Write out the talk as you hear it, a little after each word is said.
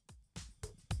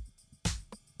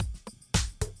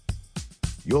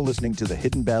You're listening to the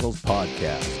Hidden Battles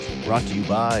Podcast, brought to you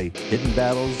by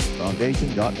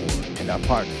HiddenBattlesFoundation.org and our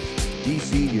partners,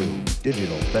 DCU,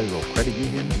 Digital Federal Credit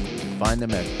Union. Find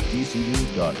them at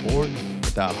dcu.org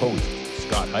with our hosts,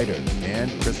 Scott Hyder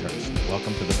and Chris Hurst.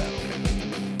 Welcome to the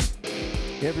Battlecast.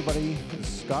 Hey everybody, this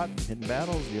is Scott from Hidden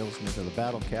Battles. You're listening to the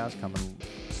Battlecast coming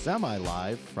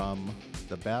semi-live from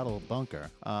the Battle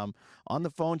Bunker. On the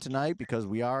phone tonight, because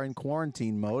we are in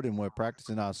quarantine mode and we're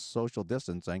practicing our social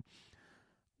distancing,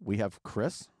 we have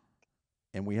Chris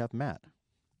and we have Matt.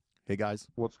 Hey guys.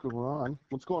 What's going on?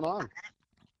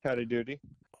 Howdy doody.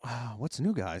 What's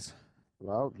new, guys?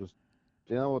 Well, just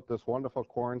dealing with this wonderful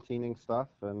quarantining stuff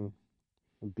and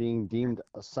being deemed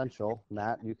essential.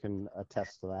 Matt, you can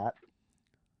attest to that.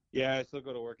 Yeah, I still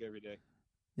go to work every day.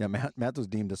 Yeah, Matt was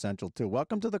deemed essential too.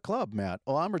 Welcome to the club, Matt.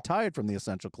 Oh, I'm retired from the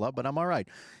essential club, but I'm all right.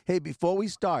 Hey, before we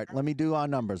start, let me do our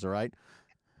numbers, all right?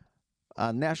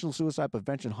 National Suicide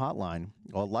Prevention Hotline,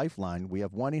 or Lifeline, we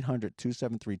have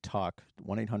 1-800-273-TALK,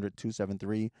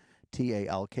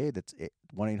 1-800-273-TALK. That's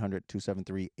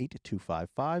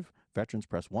 1-800-273-8255. Veterans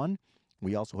press 1.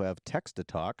 We also have Text to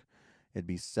Talk. It'd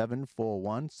be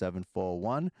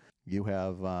 741-741. You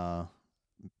have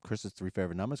Chris's three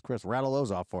favorite numbers. Chris, rattle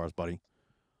those off for us, buddy.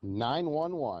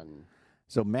 911.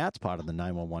 So Matt's part of the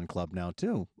 911 club now,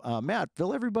 too. Matt,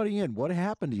 fill everybody in. What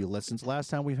happened to you since last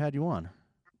time we've had you on?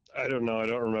 I don't know. I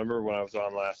don't remember when I was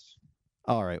on last.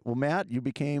 All right. Well, Matt, you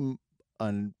became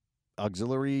an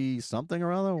auxiliary something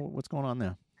or other. What's going on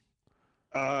there?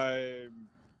 I'm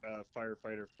a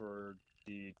firefighter for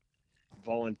the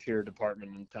volunteer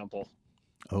department in Temple.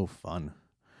 Oh, fun.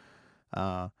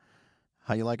 How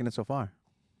you liking it so far?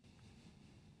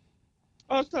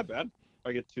 Oh, it's not bad.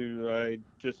 I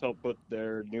just help put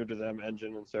their new to them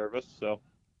engine in service, so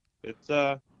it's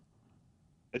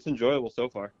enjoyable so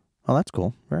far. Oh, that's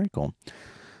cool. Very cool.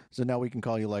 So now we can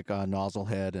call you like a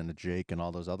Nozzlehead and a Jake and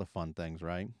all those other fun things,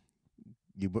 right?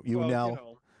 You now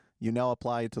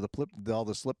apply to all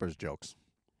the slippers jokes.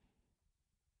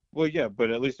 Well, yeah, but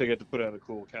at least I get to put out a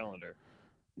cool calendar.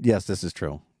 Yes, this is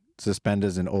true.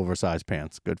 Suspenders and oversized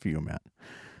pants. Good for you, Matt.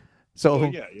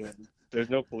 So yeah. There's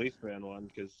no policeman one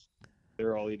because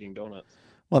they're all eating donuts.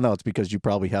 Well, no, it's because you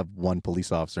probably have one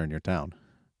police officer in your town.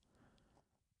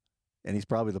 And he's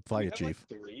probably the fire chief.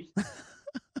 Like 3.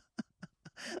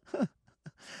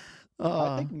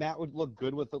 I think Matt would look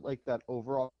good with it, like that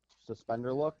overall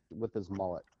suspender look with his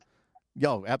mullet.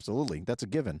 Yo, absolutely. That's a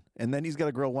given. And then he's got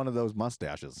to grow one of those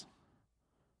mustaches.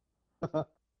 Oh,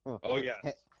 yeah.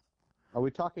 Are we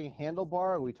talking handlebar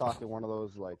or are we talking one of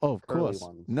those, like, of curly course.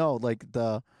 ones? No, like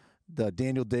the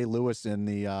Daniel Day-Lewis in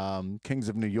the Kings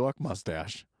of New York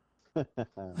mustache.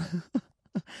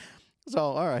 So,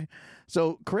 all right.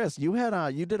 So, Chris, you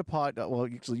did a pod. Well,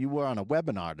 actually, you were on a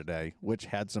webinar today, which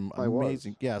had some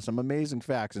amazing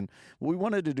facts. And what we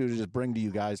wanted to do to just bring to you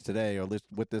guys today, or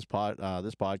with this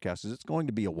podcast, is it's going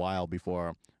to be a while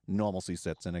before normalcy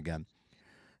sets in again.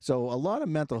 So, a lot of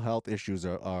mental health issues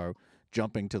are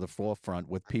jumping to the forefront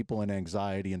with people in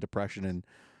anxiety and depression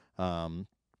and,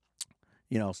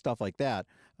 stuff like that.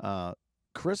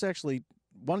 Chris, actually,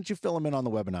 why don't you fill him in on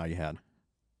the webinar you had?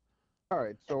 All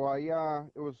right, so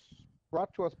it was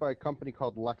brought to us by a company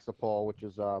called Lexipol, which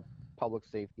is public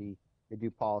safety. They do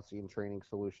policy and training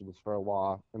solutions for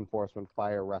law enforcement,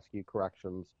 fire, rescue,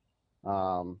 corrections,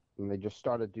 and they just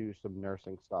started to do some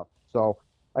nursing stuff. So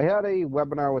I had a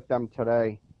webinar with them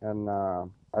today, and I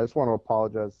just want to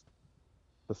apologize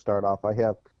to start off. I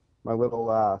have my little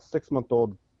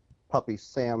 6-month-old puppy,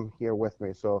 Sam, here with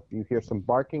me, so if you hear some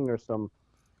barking or some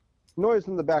noise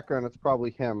in the background, it's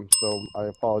probably him, so I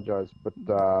apologize. But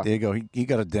there you go. He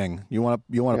got a ding. You want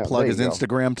to plug his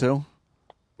Instagram too?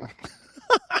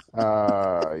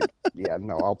 Yeah,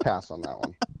 no, I'll pass on that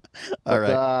one. All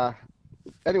right.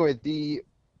 Anyway, the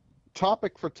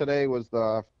topic for today was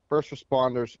the first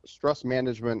responders, stress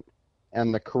management,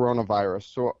 and the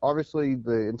coronavirus. So obviously,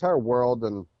 the entire world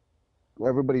and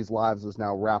everybody's lives is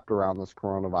now wrapped around this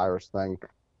coronavirus thing,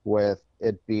 with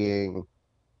it being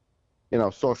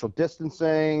social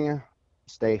distancing,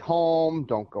 stay home,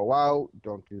 don't go out,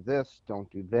 don't do this,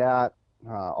 don't do that.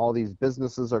 All these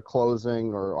businesses are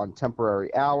closing or on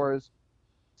temporary hours.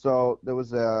 So there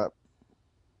was a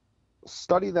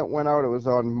study that went out. It was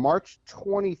on March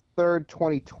 23rd,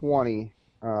 2020,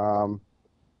 and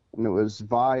it was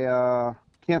via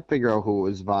Can't figure out who it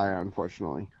was via,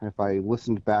 unfortunately. If I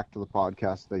listened back to the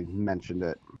podcast, they mentioned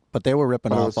it. But they were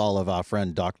ripping off all of our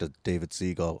friend Dr. David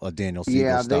Siegel, Daniel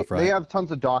Siegel stuff, right? Yeah, they have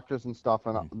tons of doctors and stuff.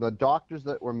 And the doctors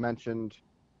that were mentioned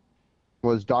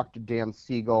was Dr. Dan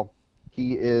Siegel.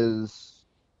 He is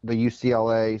the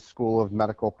UCLA School of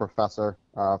Medical professor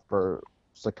for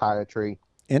psychiatry.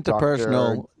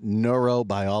 Interpersonal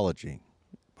neurobiology,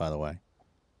 by the way.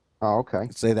 Oh, okay.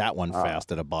 Say that one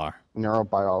fast at a bar.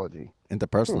 Neurobiology.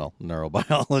 Interpersonal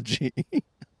neurobiology.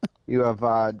 You have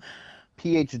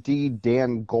PhD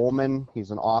Dan Goleman.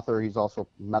 He's an author. He's also a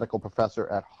medical professor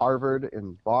at Harvard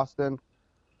in Boston.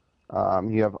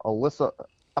 You have Alyssa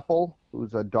Eppel,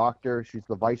 who's a doctor. She's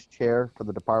the vice chair for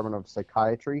the Department of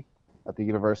Psychiatry at the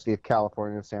University of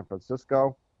California, San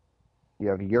Francisco. You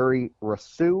have Yuri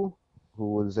Rasu,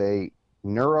 who was a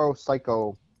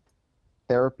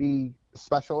neuropsychotherapy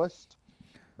specialist.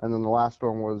 And then the last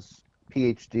one was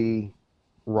PhD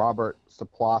Robert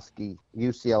Sapolsky,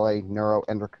 UCLA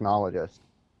neuroendocrinologist.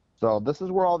 So this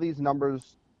is where all these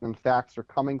numbers and facts are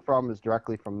coming from, is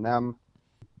directly from them.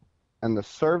 And the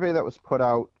survey that was put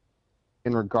out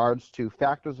in regards to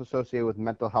factors associated with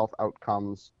mental health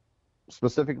outcomes,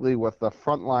 specifically with the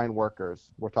frontline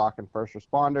workers, we're talking first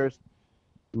responders,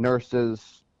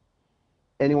 nurses,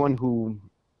 anyone who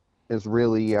is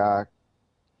really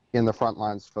in the front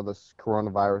lines for this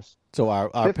coronavirus. So our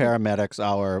 50, paramedics,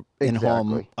 our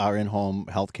exactly. in-home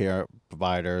healthcare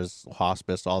providers,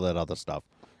 hospice, all that other stuff.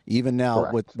 Even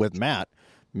now with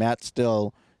Matt's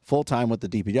still full-time with the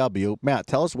DPW. Matt,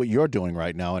 tell us what you're doing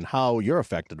right now and how you're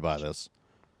affected by this.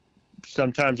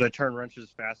 Sometimes I turn wrenches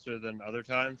faster than other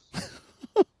times.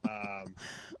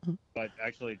 But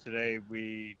actually today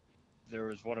there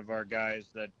was one of our guys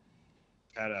that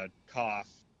had a cough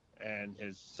and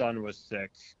his son was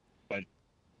sick, but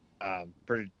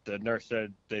the nurse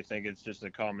said they think it's just a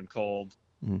common cold.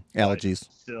 Allergies.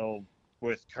 But still,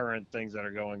 with current things that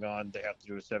are going on, they have to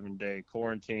do a 7-day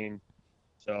quarantine.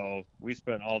 So we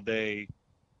spent all day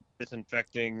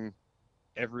disinfecting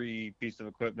every piece of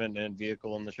equipment and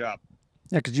vehicle in the shop.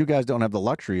 Yeah, because you guys don't have the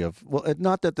luxury of, well,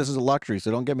 not that this is a luxury,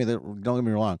 so don't get me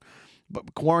wrong,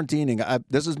 but quarantining,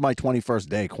 this is my 21st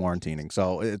day quarantining,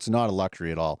 so it's not a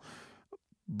luxury at all.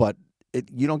 But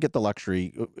you don't get the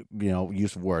luxury,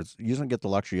 use of words. You don't get the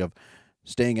luxury of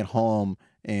staying at home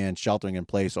and sheltering in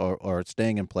place or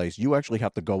staying in place. You actually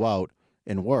have to go out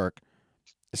and work.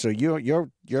 So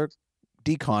you're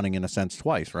deconning in a sense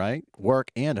twice, right?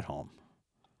 Work and at home.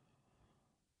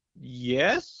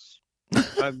 Yes.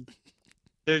 I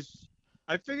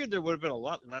figured there would have been a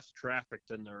lot less traffic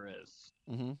than there is.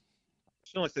 Mm-hmm.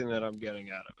 It's the only thing that I'm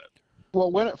getting out of it. Well,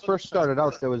 when it first started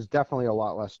out, there was definitely a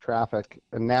lot less traffic,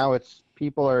 and now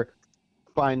people are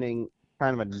finding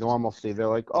kind of a normalcy. They're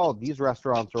like, oh, these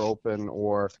restaurants are open,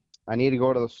 or I need to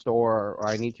go to the store, or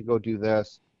I need to go do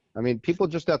this. I mean, people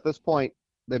just at this point,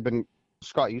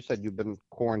 Scott, you said you've been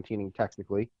quarantining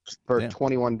technically for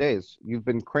 21 days. You've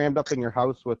been crammed up in your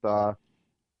house with a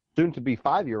soon-to-be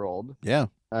 5-year-old. Yeah.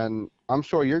 And I'm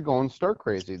sure you're going stir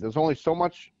crazy. There's only so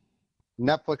much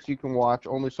Netflix you can watch,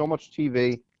 only so much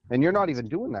TV. And you're not even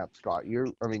doing that, Scott. You're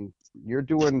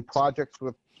doing projects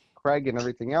with Craig and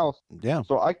everything else. Yeah.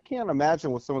 So I can't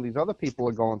imagine what some of these other people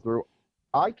are going through.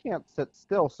 I can't sit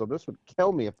still, so this would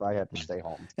kill me if I had to stay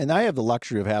home. And I have the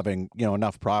luxury of having,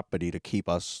 enough property to keep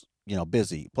us,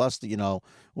 busy. Plus,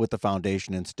 with the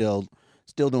foundation and still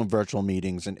doing virtual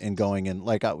meetings and going in,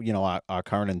 like, our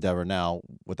current endeavor now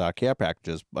with our care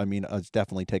packages. I mean, it's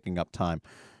definitely taking up time.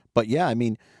 But yeah,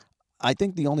 I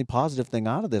think the only positive thing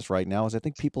out of this right now is I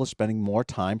think people are spending more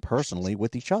time personally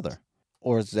with each other.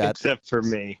 Or is that... Except for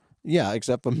me. Yeah,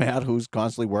 except for Matt, who's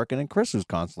constantly working, and Chris, who's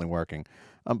constantly working.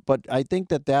 But I think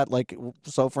that, like,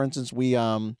 so for instance, we,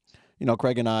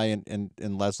 Craig and I and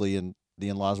Leslie and the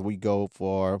in-laws, we go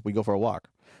for a walk.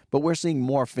 But we're seeing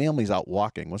more families out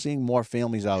walking. We're seeing more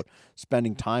families out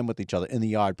spending time with each other in the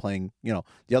yard playing. The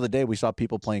other day we saw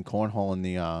people playing cornhole in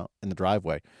the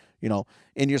driveway.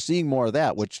 And you're seeing more of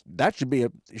that, which that should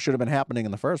have been happening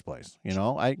in the first place. I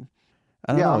don't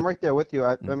know. I'm right there with you.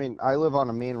 I mean, I live on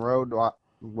a main road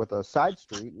with a side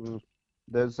street, and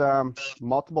there's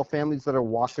multiple families that are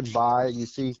walking by. You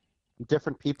see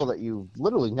different people that you've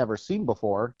literally never seen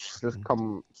before just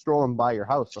come strolling by your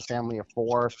house, a family of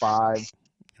 4 or 5.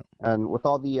 And with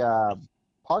all the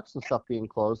parks and stuff being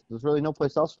closed, there's really no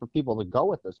place else for people to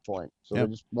go at this point. So they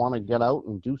just want to get out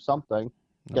and do something,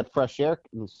 get fresh air,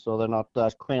 and so they're not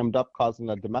crammed up causing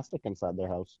a domestic inside their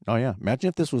house. Oh yeah, imagine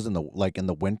if this was in the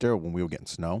winter when we were getting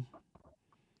snow.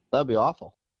 That'd be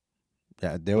awful.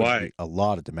 Yeah, there would be a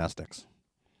lot of domestics.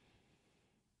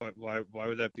 Why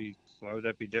would that be? Why would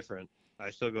that be different? I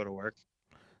still go to work.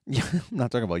 Yeah, I'm not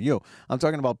talking about you. I'm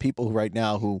talking about people who right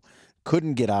now who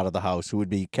couldn't get out of the house, who would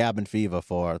be cabin fever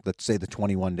for, let's say, the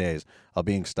 21 days of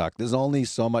being stuck. There's only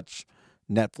so much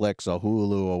Netflix or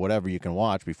Hulu or whatever you can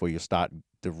watch before you start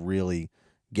to really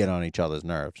get on each other's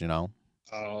nerves,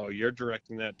 Oh, you're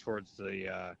directing that towards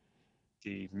the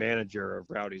manager of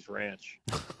Rowdy's Ranch.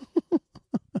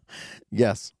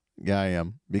 Yes. Yeah, I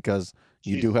am. Because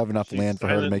you do have enough She's land for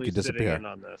her to make silently you sitting disappear. in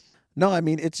on this. No, I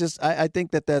mean, it's just, I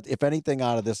think that if anything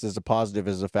out of this is a positive,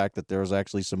 is the fact that there was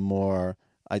actually some more,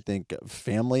 I think,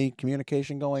 family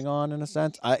communication going on in a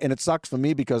sense. And it sucks for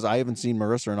me because I haven't seen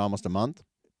Marissa in almost a month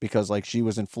because, like, she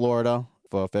was in Florida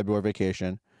for February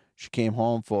vacation. She came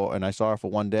home and I saw her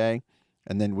for one day,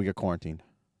 and then we got quarantined.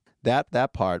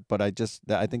 That part, but I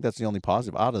think that's the only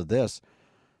positive out of this.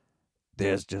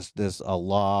 There's a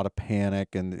lot of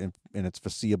panic, and it's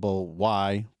foreseeable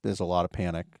why there's a lot of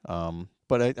panic.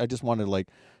 But I just wanted, like,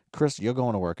 Chris, you're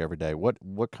going to work every day. What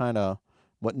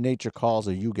nature calls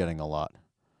are you getting a lot?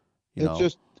 You It's know.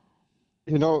 just,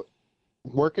 you know,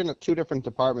 working at two different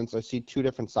departments, I see two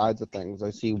different sides of things. I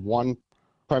see one,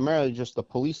 primarily just the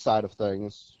police side of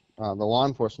things, the law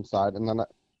enforcement side, and then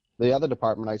the other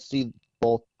department, I see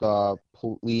both the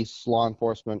police, law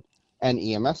enforcement, and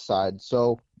EMS side.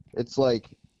 So it's like,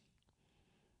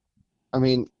 I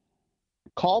mean,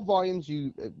 call volumes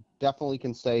you definitely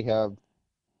can say have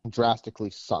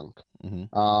drastically sunk.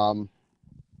 Mm-hmm.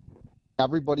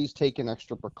 Everybody's taking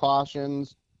extra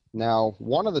precautions. Now,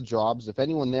 one of the jobs, if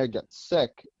anyone there gets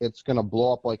sick, it's going to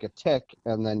blow up like a tick,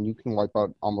 and then you can wipe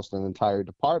out almost an entire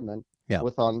department Yeah.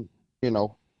 with you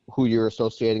know, who you're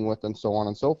associating with and so on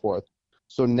and so forth.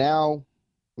 So now,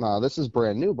 this is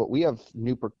brand new, but we have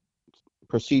new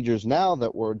procedures now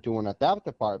that we're doing at that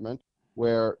department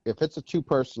where if it's a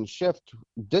two-person shift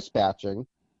dispatching,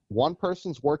 one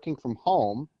person's working from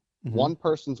home, Mm-hmm. one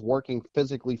person's working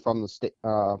physically from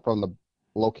the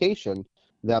location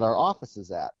that our office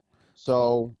is at.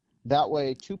 So that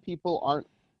way, two people aren't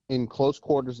in close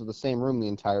quarters of the same room the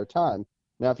entire time.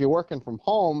 Now, if you're working from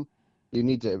home, you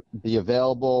need to be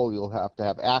available. You'll have to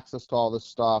have access to all this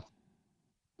stuff,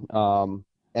 and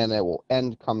it will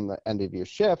end come the end of your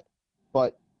shift.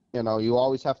 But you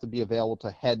always have to be available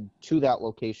to head to that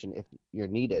location if you're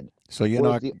needed. So you're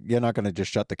Whereas not going to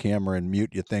just shut the camera and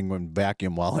mute your thing and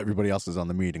vacuum while everybody else is on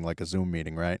the meeting, like a Zoom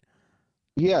meeting, right?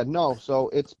 Yeah, no. So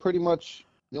it's pretty much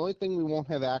the only thing we won't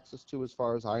have access to, as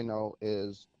far as I know,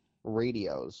 is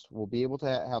radios. We'll be able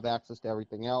to have access to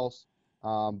everything else,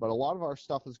 but a lot of our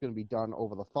stuff is going to be done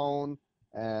over the phone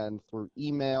and through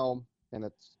email, and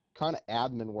it's kind of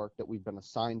admin work that we've been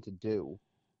assigned to do.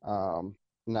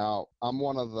 Now, I'm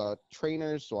one of the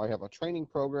trainers, so I have a training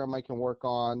program I can work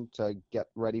on to get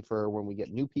ready for when we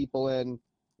get new people in,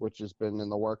 which has been in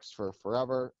the works for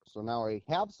forever. So now I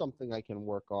have something I can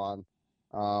work on,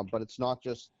 but it's not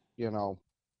just, oh,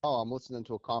 I'm listening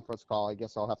to a conference call, I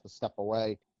guess I'll have to step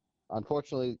away.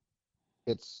 Unfortunately,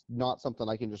 it's not something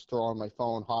I can just throw on my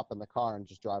phone, hop in the car, and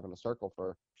just drive in a circle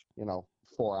for,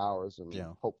 4 hours and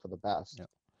Yeah. hope for the best. Yeah.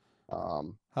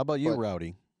 Um, How about you, but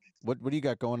Rowdy? What do you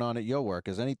got going on at your work?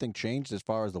 Has anything changed as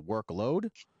far as the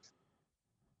workload?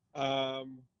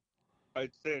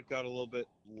 I'd say it got a little bit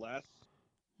less,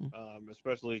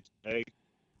 especially today,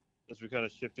 as we kind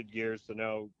of shifted gears. So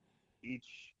now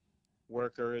each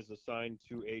worker is assigned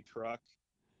to a truck.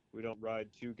 We don't ride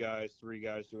 2 guys, 3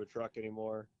 guys to a truck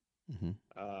anymore.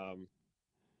 Mm-hmm.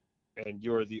 And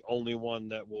you're the only one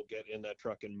that will get in that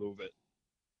truck and move it.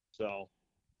 So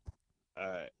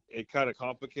it kind of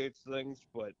complicates things,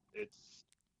 but it's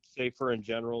safer in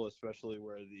general, especially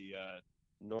where the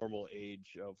normal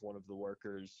age of one of the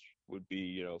workers would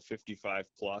be, 55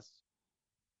 plus.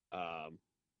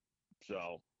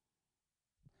 So,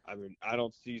 I mean, I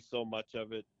don't see so much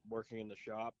of it working in the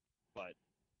shop, but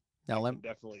Now I let can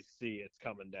definitely see it's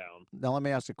coming down. now let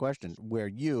me ask a question. Where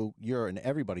you're in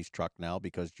everybody's truck now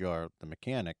because you're the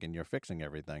mechanic and you're fixing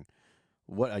everything.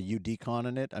 What are you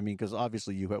deconning it? I mean, because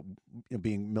obviously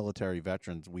being military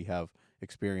veterans, we have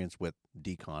experience with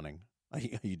deconning. Are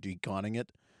you deconning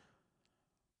it?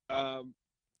 Um,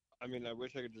 I mean, I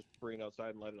wish I could just bring it outside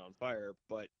and light it on fire,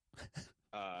 but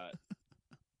uh,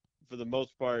 for the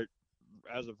most part,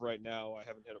 as of right now, I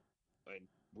haven't hit a. I mean,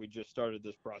 we just started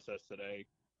this process today.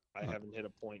 I haven't hit a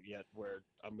point yet where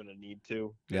I'm going to need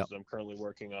to, because I'm currently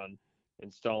working on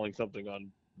installing something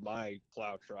on my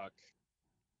plow truck.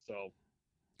 So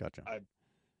Gotcha.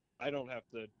 I don't have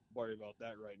to worry about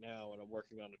that right now, and I'm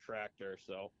working on a tractor.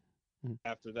 So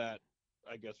after that,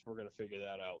 I guess we're going to figure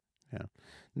that out. Yeah.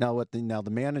 Now the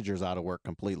manager's out of work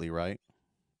completely, right?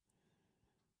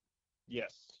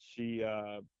 Yes, she's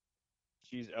out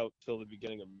till the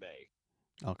beginning of May.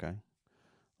 Okay.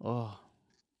 Oh.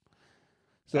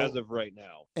 As So of right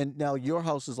now. and now your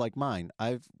house is like mine.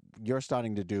 You're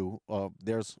starting to do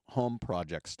there's home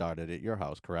projects started at your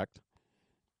house, correct?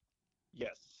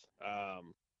 Yes.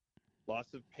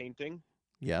 Lots of painting.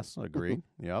 Yes, agreed.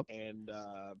 Yep. And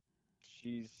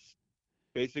she's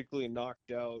basically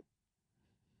knocked out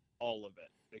all of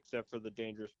it. except for the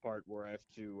dangerous part where I have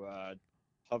to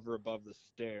hover above the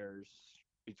stairs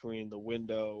between the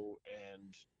window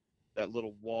and that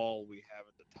little wall we have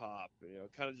at the top.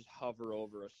 Kind of just hover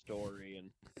over a story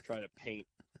and try to paint.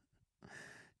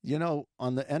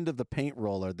 On the end of the paint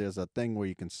roller, there's a thing where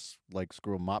you can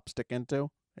screw a mop stick into,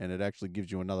 and it actually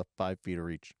gives you another 5 feet of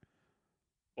reach.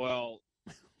 Well,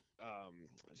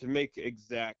 to make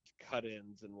exact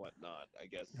cut-ins and whatnot, I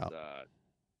guess you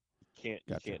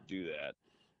can't do that.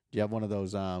 Do you have one of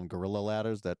those gorilla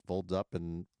ladders that folds up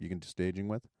and you can do staging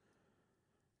with?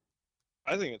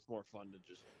 I think it's more fun to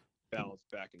just balance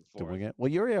back and forth. Doing it.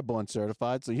 Well, you're airborne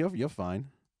certified, so you're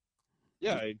fine.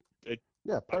 Yeah,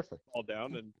 perfect. Fall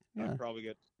down, and I'd probably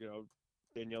get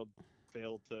Danielle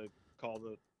failed to call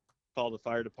the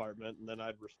fire department, and then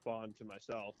I'd respond to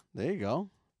myself. There you go.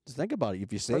 Just think about it.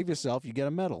 If you save yourself, you get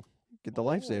a medal. Get the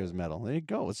lifesavers medal. There you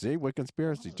go. See, we're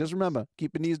conspiracies. Just remember,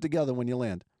 keep your knees together when you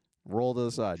land. Roll to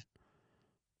the side.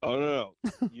 Oh no!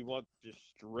 You want just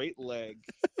straight leg.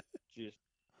 You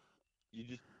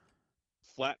just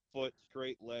flat foot,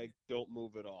 straight leg. Don't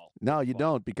move at all. No, you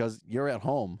don't, because you're at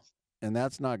home, and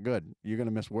that's not good. You're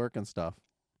gonna miss work and stuff.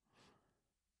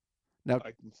 Now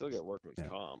I can still get workman's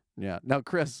comp. Yeah. Now,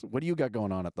 Chris, what do you got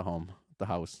going on at the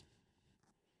house?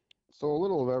 So a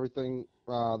little of everything.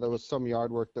 There was some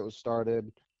yard work that was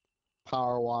started,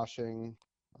 power washing,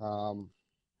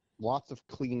 lots of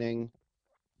cleaning,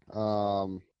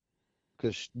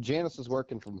 because Janice is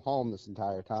working from home this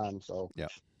entire time. So,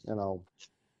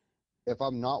 if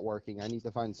I'm not working, I need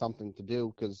to find something to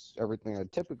do, because everything I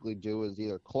typically do is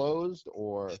either closed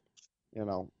or,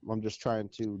 I'm just trying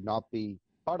to not be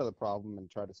part of the problem and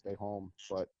try to stay home.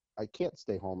 But I can't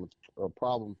stay home. It's a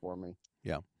problem for me.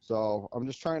 Yeah. So I'm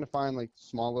just trying to find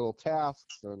small little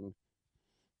tasks and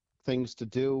things to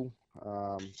do.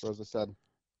 So as I said,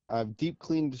 I've deep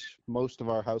cleaned most of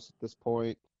our house at this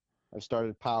point. I've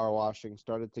started power washing,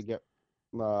 started to get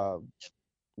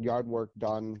yard work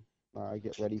done,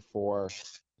 get ready for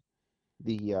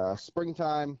the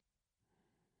springtime.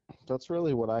 That's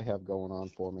really what I have going on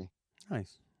for me.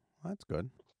 Nice. Well, that's good.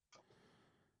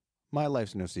 My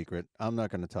life's no secret. I'm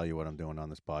not going to tell you what I'm doing on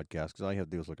this podcast, because all you have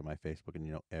to do is look at my Facebook and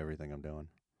you know everything I'm doing.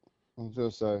 I was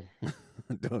going to say.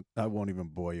 I won't even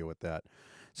bore you with that.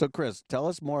 So, Chris, tell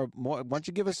us more. Why don't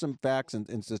you give us some facts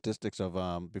and statistics of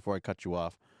before I cut you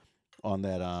off on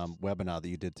that webinar that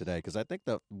you did today? Because I think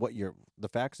the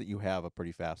facts that you have are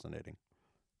pretty fascinating.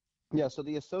 Yeah. So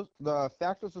the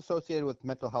factors associated with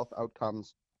mental health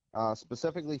outcomes,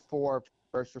 specifically for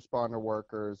first responder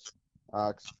workers,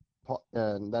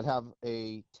 and that have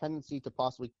a tendency to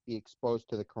possibly be exposed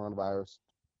to the coronavirus,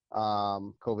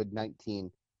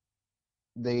 COVID-19.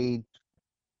 They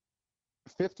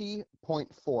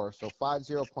 50.4, so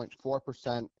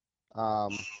 50.4%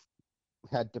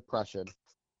 had depression.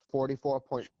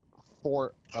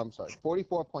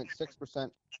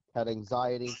 44.6% had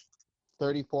anxiety.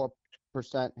 34%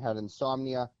 had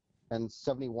insomnia, and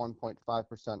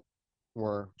 71.5%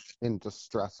 were in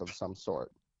distress of some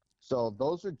sort. So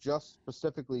those are just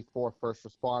specifically for first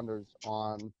responders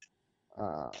and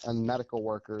medical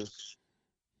workers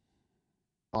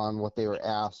on what they were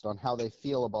asked on how they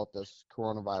feel about this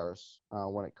coronavirus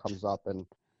when it comes up and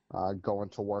going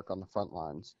to work on the front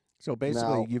lines. So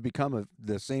basically, you become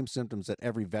the same symptoms that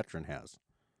every veteran has,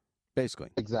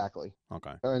 basically. Exactly.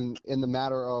 Okay. And in the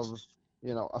matter of,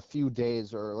 a few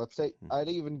days, or let's say I'd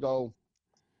even go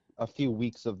a few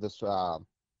weeks of this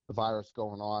virus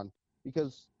going on,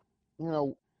 because,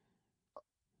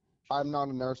 I'm not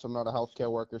a nurse, I'm not a healthcare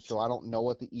worker, so I don't know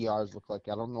what the ERs look like.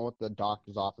 I don't know what the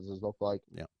doctor's offices look like.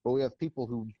 Yeah. But we have people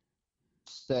who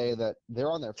say that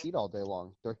they're on their feet all day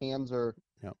long. Their hands are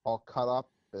all cut up.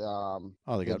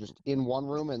 They're just in one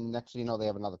room, and next thing you know, they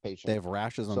have another patient. They have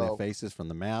rashes on their faces from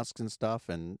the masks and stuff.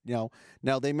 And now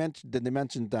they mentioned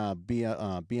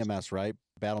BMS, right?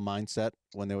 Battle mindset,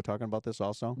 when they were talking about this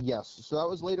also. Yes. So that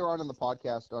was later on in the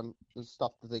podcast on the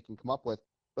stuff that they can come up with.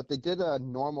 But they did a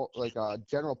normal, a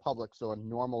general public, so a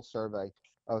normal survey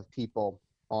of people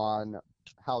on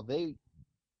how they,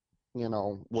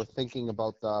 were thinking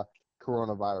about the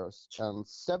coronavirus. And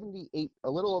a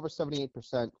little over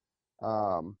 78%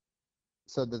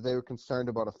 said that they were concerned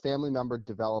about a family member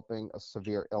developing a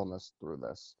severe illness through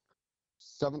this.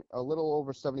 A little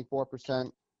over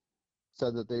 74%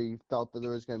 said that they felt that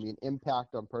there was going to be an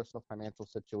impact on personal financial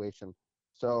situation.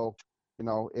 So,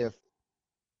 if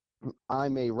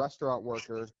I'm a restaurant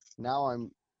worker, now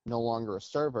I'm no longer a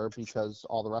server because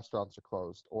all the restaurants are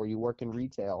closed, or you work in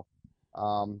retail,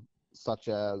 such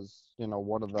as,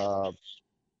 one of the,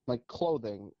 like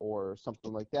clothing or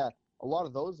something like that. A lot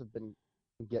of those have been,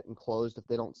 getting closed if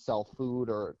they don't sell food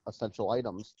or essential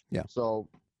items. Yeah. So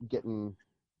getting,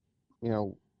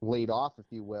 laid off, if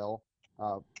you will,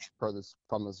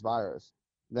 from this virus.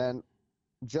 Then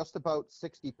just about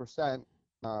 60%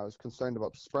 is concerned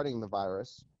about spreading the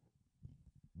virus.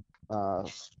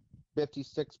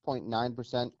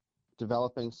 56.9%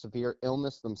 developing severe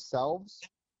illness themselves,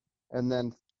 and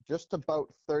then just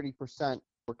about 30%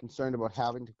 were concerned about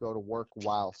having to go to work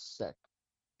while sick.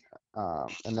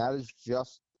 And that is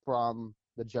just from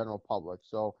the general public.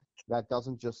 So that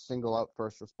doesn't just single out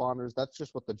first responders. That's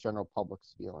just what the general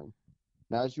public's feeling.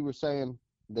 Now, as you were saying,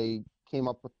 they came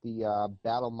up with the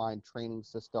battle mind training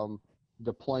system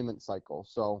deployment cycle.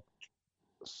 So,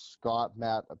 Scott,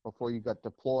 Matt, before you got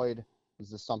deployed, is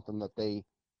this something that they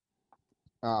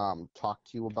talk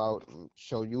to you about and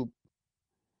show you?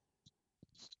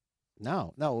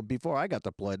 No. Before I got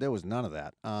deployed, there was none of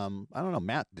that. I don't know,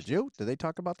 Matt. Did they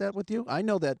talk about that with you? I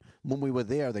know that when we were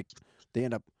there, they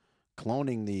ended up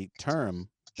cloning the term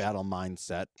battle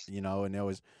mindset. And there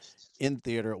was in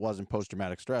theater, it wasn't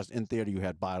post-traumatic stress. In theater, you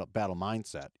had battle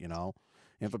mindset.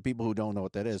 And for people who don't know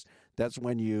what that is, that's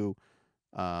when you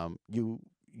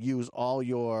use all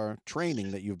your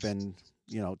training that you've been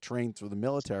trained through the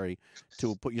military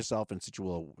to put yourself in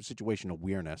situational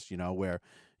awareness, where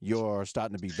you're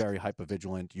starting to be very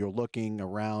hypervigilant. You're looking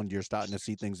around, you're starting to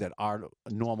see things that are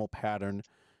a normal pattern,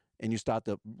 and you start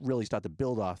to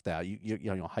build off that.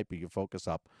 You hyper your focus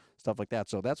up, stuff like that.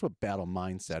 So that's what battle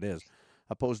mindset is,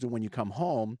 opposed to when you come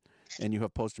home and you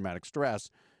have post-traumatic stress.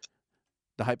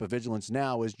 The hypervigilance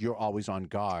now is you're always on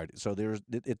guard. So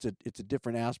it's a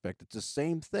different aspect. It's the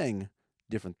same thing,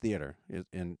 different theater.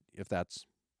 And if that's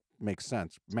makes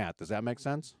sense, Matt, does that make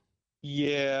sense?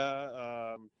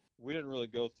 Yeah, we didn't really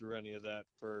go through any of that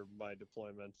for my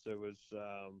deployments. It was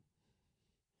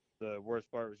the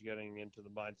worst part was getting into the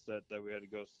mindset that we had to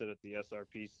go sit at the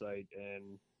SRP site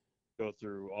and go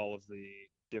through all of the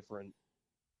different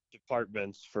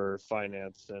departments for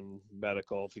finance and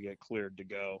medical to get cleared to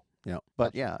go. Yeah,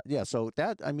 but yeah. So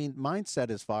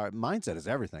mindset is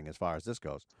everything as far as this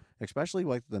goes, especially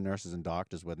like the nurses and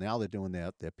doctors. With now they're doing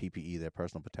their PPE, their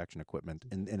personal protection equipment,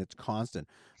 and it's constant.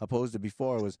 Opposed to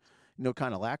before, it was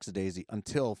kind of lackadaisy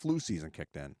until flu season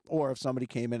kicked in, or if somebody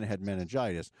came in and had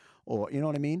meningitis, or you know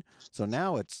what I mean. So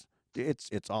now it's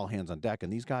all hands on deck,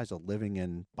 and these guys are living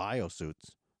in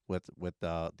biosuits with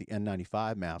the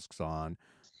N95 masks on,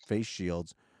 face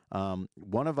shields.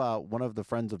 One of the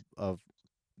friends of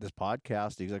this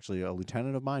podcast, he's actually a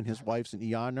lieutenant of mine. His wife's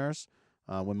an ER nurse.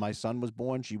 When my son was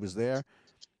born, she was there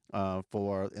in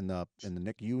the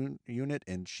NICU unit,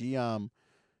 and she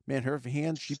her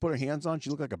hands, she put her hands on, she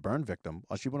looked like a burn victim.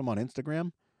 She put them on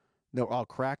Instagram. They were all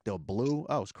cracked, they were blue.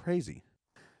 Oh, it was crazy.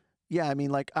 Yeah,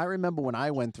 I remember when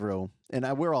I went through,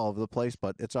 and we're all over the place,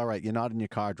 but it's all right. You're not in your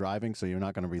car driving, so you're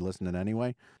not going to be listening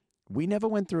anyway. We never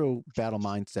went through battle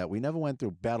mindset. We never went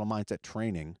through battle mindset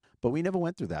training, but we never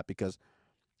went through that because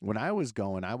when I was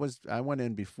going, I went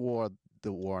in before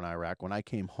the war in Iraq. When I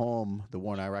came home, the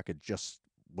war in Iraq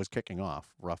was kicking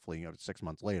off roughly 6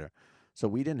 months later. So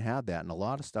we didn't have that, and a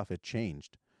lot of stuff had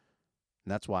changed.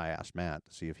 And that's why I asked Matt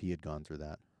to see if he had gone through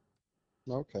that.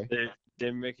 Okay.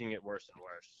 They're making it worse and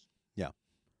worse. Yeah.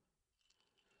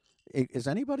 Is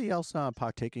anybody else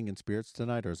partaking in spirits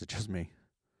tonight, or is it just me?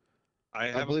 I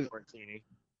have a martini.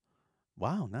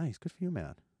 Wow, nice. Good for you,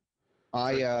 Matt.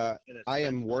 I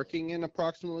am working in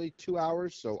approximately 2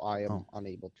 hours, so I am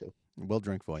unable to. We'll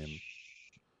drink for you.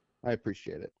 I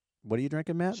appreciate it. What are you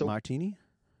drinking, Matt? Martini?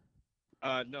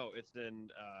 No, it's an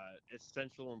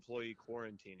essential employee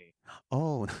quarantini.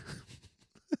 Oh.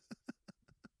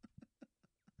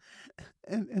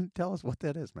 and tell us what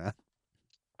that is, Matt.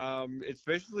 It's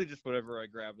basically just whatever I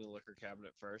grab in the liquor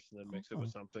cabinet first, and then mix it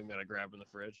with something that I grab in the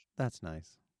fridge. That's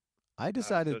nice. I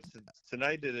decided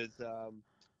tonight it is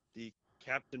the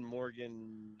Captain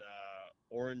Morgan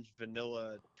orange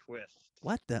vanilla twist.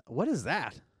 What is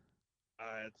that?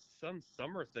 It's some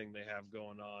summer thing they have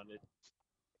going on.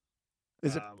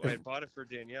 I bought it for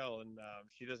Danielle, and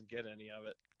she doesn't get any of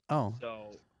it. Oh.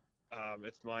 So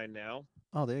it's mine now.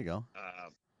 Oh, there you go.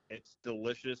 It's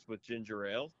delicious with ginger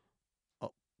ale.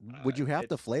 Oh, would you have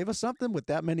to flavor something with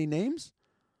that many names?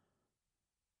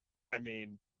 I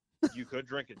mean, you could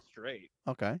drink it straight.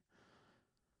 Okay.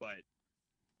 But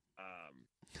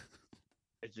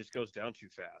it just goes down too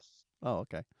fast. Oh,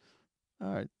 okay.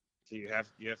 All right. So you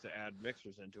have to add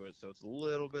mixers into it, so it's a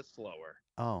little bit slower.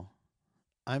 Oh,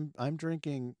 I'm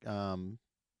drinking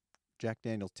Jack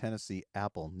Daniel's Tennessee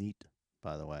Apple Neat,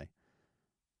 by the way.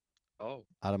 Oh.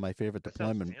 Out of my favorite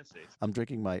deployment. Fancy. I'm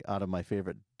drinking out of my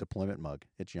favorite deployment mug.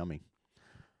 It's yummy.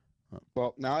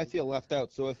 Well, now I feel left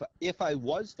out. So if I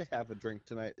was to have a drink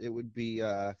tonight, it would be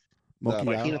the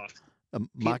Macchiato? peanut.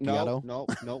 Macchiato?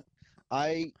 No.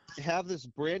 I have this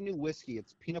brand new whiskey.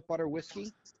 It's peanut butter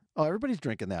whiskey. Oh, everybody's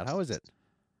drinking that. How is it?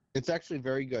 It's actually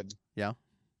very good. Yeah.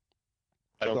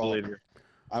 I don't So, believe you.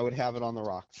 I would have it on the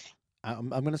rocks. I'm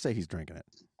going to say he's drinking it.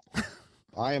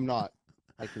 I am not.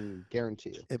 I can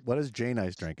guarantee you. What is Jane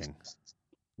Ice drinking?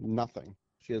 Nothing.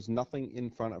 She has nothing in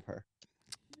front of her.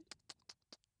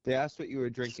 They asked what you were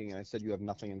drinking, and I said you have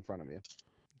nothing in front of you.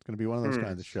 It's going to be one of those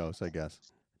kinds of shows, I guess.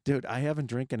 Dude, I haven't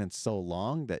drinking in so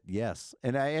long that yes.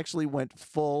 And I actually went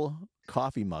full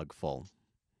coffee mug full.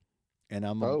 And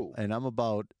I'm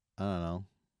about, I don't know,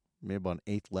 maybe about an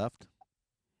eighth left.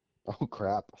 Oh,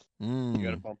 crap. You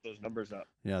got to bump those numbers up.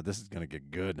 Yeah, this is going to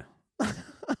get good.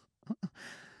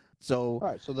 So, all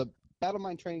right. So the battle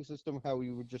mind training system, how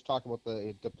we were just talking about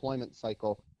the deployment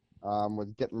cycle,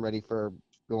 with getting ready for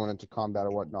going into combat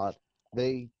or whatnot.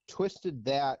 They twisted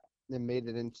that and made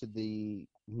it into the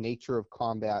nature of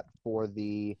combat for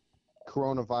the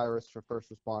coronavirus for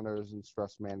first responders and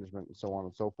stress management and so on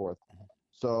and so forth.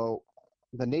 So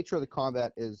the nature of the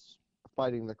combat is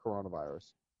fighting the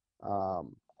coronavirus.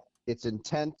 It's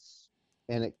intense,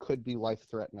 and it could be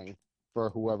life-threatening for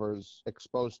whoever's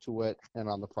exposed to it and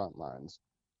on the front lines.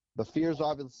 The fear is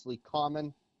obviously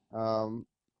common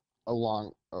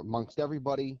amongst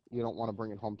everybody. You don't want to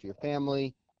bring it home to your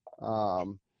family.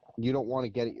 You don't want to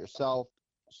get it yourself,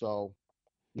 so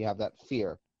you have that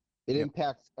fear. It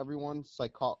impacts everyone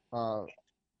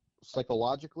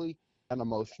psychologically and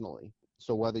emotionally.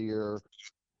 So whether you're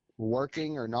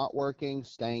working or not working,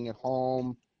 staying at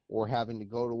home, or having to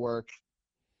go to work,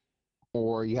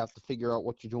 or you have to figure out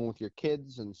what you're doing with your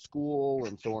kids and school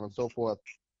and so on and so forth,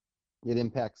 it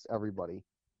impacts everybody.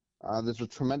 There's a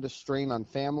tremendous strain on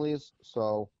families,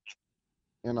 so,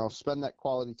 spend that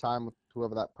quality time with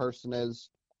whoever that person is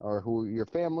or who your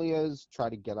family is. Try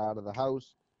to get out of the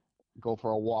house, go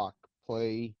for a walk,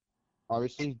 play,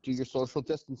 obviously do your social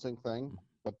distancing thing,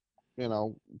 but,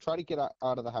 try to get out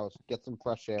of the house, get some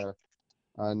fresh air,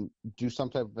 and do some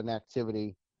type of an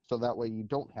activity so that way you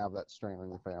don't have that strain on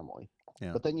your family.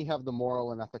 Yeah. But then you have the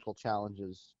moral and ethical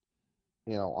challenges,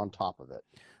 on top of it.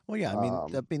 Well, yeah, I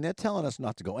mean, they're telling us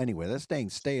not to go anywhere. They're saying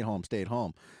stay at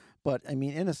home. But I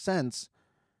mean, in a sense,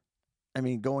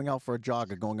 going out for a jog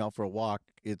or going out for a walk,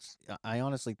 I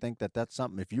honestly think that that's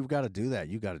something. If you've got to do that,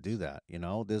 you got to do that.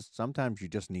 There's sometimes you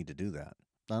just need to do that.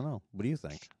 I don't know. What do you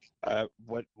think?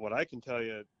 What I can tell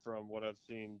you from what I've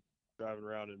seen driving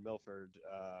around in Milford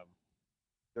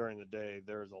during the day,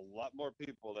 there's a lot more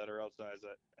people that are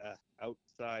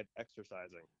outside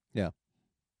exercising. Yeah.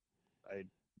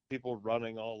 People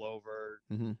running all over,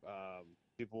 mm-hmm.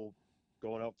 People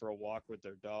going out for a walk with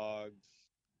their dogs.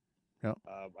 Yeah.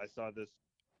 I saw this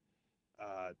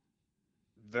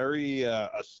very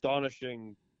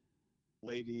astonishing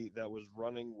lady that was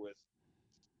running with,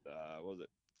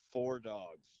 4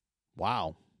 dogs.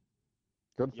 Wow.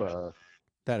 Good for her.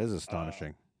 That is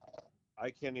astonishing. I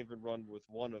can't even run with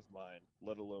one of mine,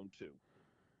 let alone 2.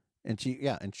 And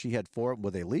she had 4.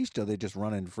 Were they leashed or they just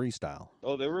running freestyle?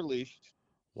 Oh, they were leashed.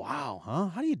 Wow, huh?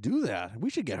 How do you do that? We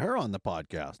should get her on the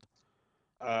podcast.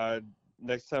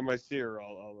 Next time I see her,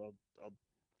 I'll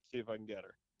see if I can get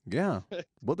her. Yeah,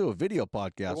 we'll do a video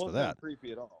podcast for that. Not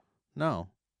creepy at all. No,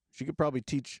 she could probably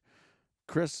teach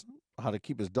Chris how to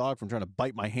keep his dog from trying to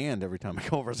bite my hand every time I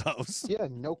go over his house. Yeah,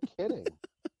 no kidding.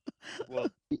 Well,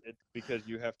 it's because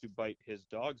you have to bite his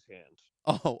dog's hand.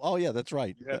 Oh yeah, that's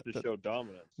right. You have to show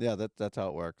dominance. Yeah, that's how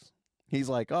it works. He's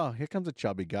like, oh, here comes a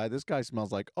chubby guy. This guy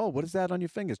smells like, oh, what is that on your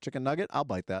fingers? Chicken nugget? I'll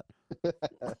bite that.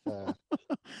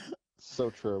 So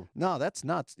true. No, that's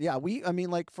nuts. Yeah,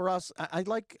 for us, I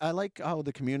like how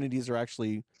the communities are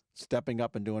actually stepping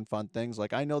up and doing fun things.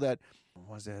 Like, I know that,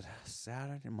 was it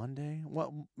Saturday, Monday?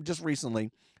 Well, just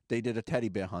recently, they did a teddy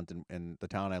bear hunt in the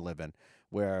town I live in,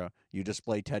 where you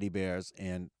display teddy bears,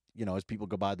 and as people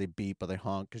go by, they beep or they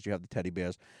honk because you have the teddy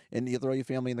bears. And you throw your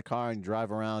family in the car and you drive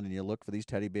around and you look for these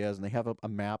teddy bears. And they have a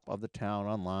map of the town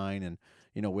online and,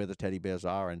 where the teddy bears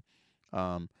are. And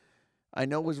I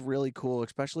know it was really cool,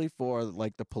 especially for,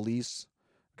 like, the police.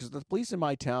 Because the police in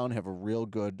my town have a real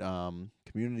good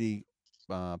community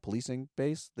policing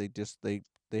base. They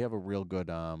have a real good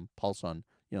pulse on,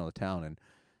 the town. And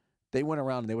they went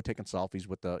around and they were taking selfies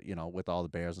with with all the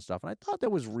bears and stuff. And I thought that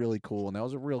was really cool. And that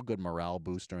was a real good morale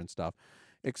booster and stuff.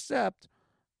 Except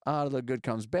out of the good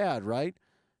comes bad, right?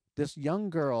 This young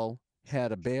girl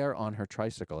had a bear on her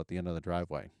tricycle at the end of the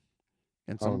driveway.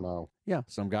 And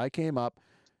some guy came up,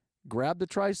 grabbed the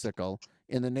tricycle,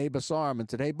 and the neighbor saw him and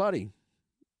said, hey, buddy,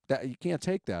 that you can't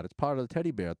take that. It's part of the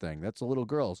teddy bear thing. That's the little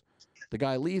girl's. The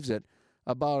guy leaves it.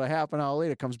 About a half an hour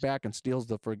later, comes back and steals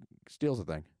the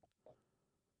thing.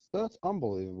 That's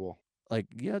unbelievable. Like,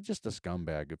 yeah, just a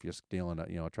scumbag if you're stealing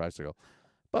a tricycle.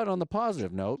 But on the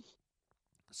positive note,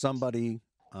 somebody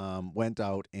went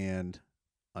out and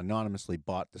anonymously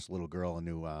bought this little girl a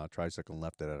new tricycle and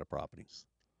left it at a property.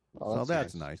 Oh, So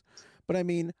that's nice. But I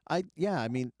mean, I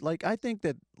think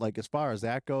that, like, as far as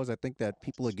that goes, I think that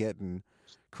people are getting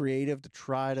creative to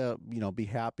try to, be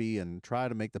happy and try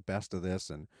to make the best of this.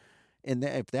 And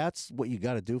if that's what you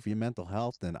got to do for your mental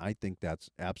health, then I think that's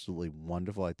absolutely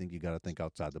wonderful. I think you got to think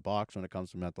outside the box when it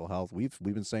comes to mental health. We've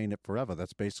been saying it forever.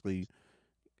 That's basically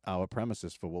our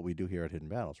premises for what we do here at Hidden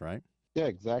Battles, right? Yeah,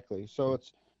 exactly. So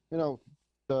it's,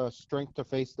 the strength to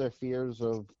face their fears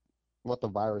of what the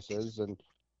virus is and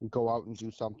go out and do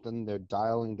something. They're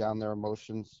dialing down their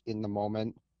emotions in the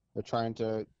moment. They're trying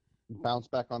to bounce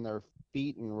back on their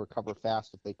feet and recover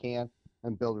fast if they can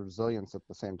and build resilience at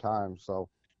the same time. So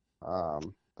I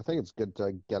think it's good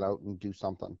to get out and do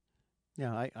something.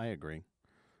 Yeah, I agree.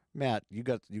 Matt, you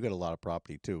got a lot of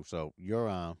property too, so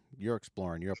you're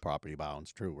exploring your property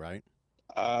bounds too, right?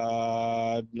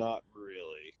 Not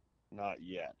really, not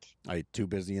yet. Are you too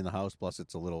busy in the house? Plus,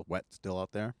 it's a little wet still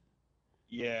out there.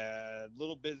 Yeah, a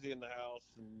little busy in the house,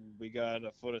 and we got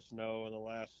a foot of snow in the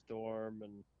last storm,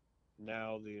 and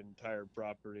now the entire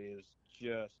property is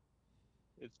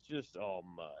just all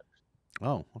mud.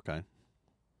 Oh, okay.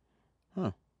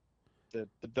 Huh. The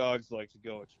dogs like to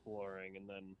go exploring, and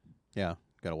then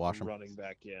Got to wash them. running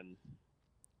back in.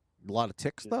 A lot of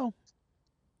ticks though.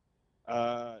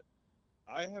 I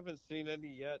haven't seen any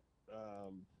yet.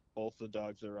 Both the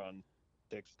dogs are on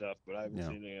tick stuff, but I haven't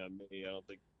seen any on me. I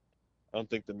don't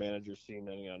think the manager's seen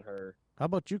any on her. How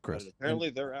about you, Chris? But apparently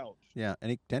they're out. Yeah.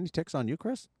 Any ticks on you,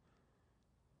 Chris?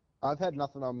 I've had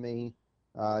nothing on me.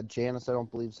 Janice, I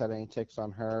don't believe, has had any ticks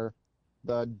on her.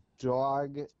 The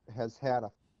dog has had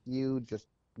a few. Just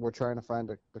we're trying to find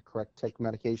the correct tick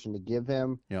medication to give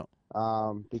him. Yeah.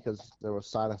 Because there were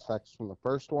side effects from the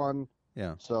first one.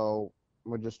 Yeah. So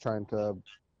we're just trying to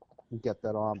get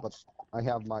that on. But I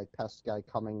have my pest guy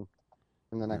coming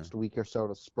in the next week or so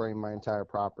to spray my entire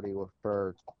property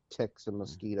for ticks and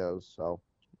mosquitoes. So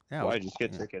yeah. Why just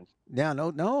get chickens? Yeah.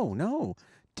 No.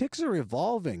 Ticks are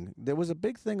evolving. There was a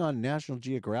big thing on National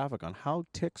Geographic on how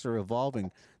ticks are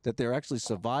evolving, that they're actually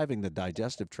surviving the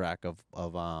digestive tract of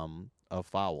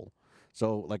fowl.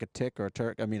 So like a tick or a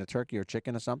turkey or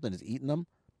chicken or something is eating them.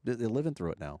 They're living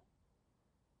through it now.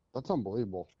 that's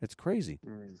unbelievable. It's crazy.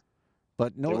 Mm.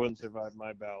 But no, They wouldn't survive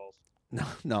my bowels.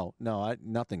 No.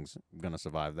 Nothing's gonna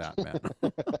survive that, man.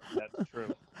 That's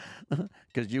true.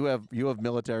 Because you have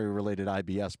military related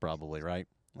IBS probably, right?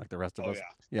 Like the rest of us.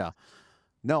 Yeah.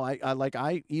 No,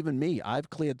 I've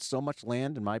cleared so much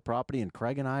land in my property, and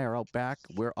Craig and I are out back.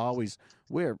 We're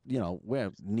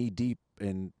knee deep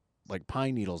in like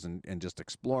pine needles and just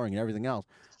exploring and everything else.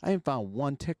 I haven't found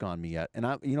one tick on me yet, and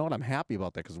I'm happy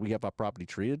about that because we have our property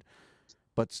treated.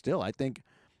 But still, I think,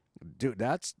 dude,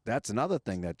 that's another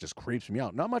thing that just creeps me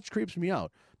out. Not much creeps me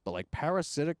out, but like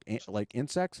parasitic like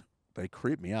insects, they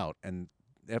creep me out. And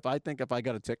if I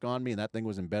got a tick on me and that thing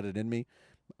was embedded in me,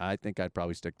 I think I'd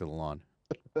probably stick to the lawn.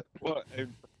 Well,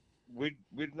 we're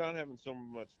not having so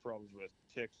much problems with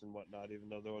ticks and whatnot, even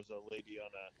though there was a lady on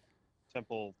a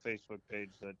Temple Facebook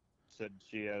page that said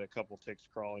she had a couple ticks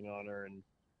crawling on her and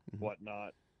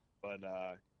whatnot. But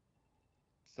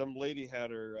some lady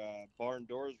had her barn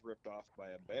doors ripped off by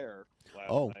a bear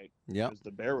last night. Yeah. Because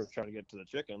the bear was trying to get to the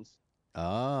chickens.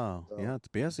 Oh, so yeah, it's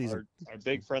bear season. Our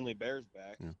big friendly bear's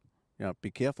back. Yeah,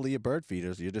 be careful of your bird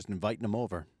feeders. You're just inviting them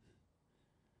over.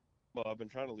 Well, I've been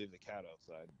trying to leave the cat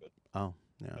outside, but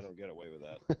I don't get away with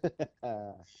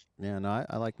that. Yeah, no,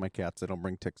 I like my cats. They don't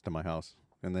bring ticks to my house,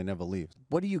 and they never leave.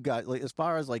 What do you got, like, as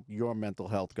far as like your mental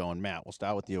health going, Matt? We'll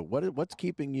start with you. What's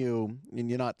keeping you, and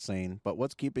you're not sane, but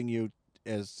what's keeping you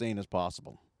as sane as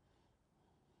possible?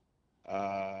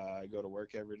 I go to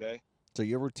work every day. So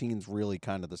your routine's really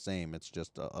kind of the same. It's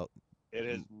just it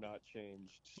has not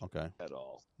changed. Okay. At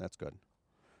all. That's good.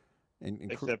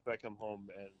 Except I come home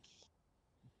and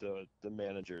the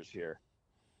manager's here.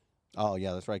 Oh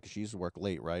yeah, that's right. Because she used to work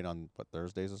late, right? On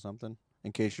Thursdays or something.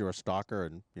 In case you're a stalker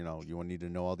and you need to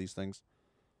know all these things.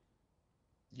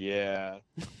 Yeah,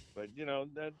 but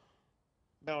that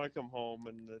now I come home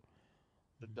and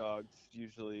the dogs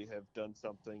usually have done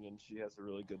something, and she has a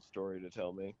really good story to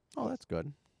tell me. Oh, that's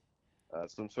good.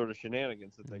 Some sort of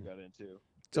shenanigans that they got into.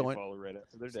 So they follow right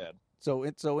after their dad. So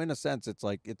in a sense, it's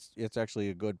like it's actually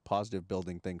a good positive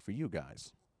building thing for you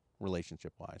guys,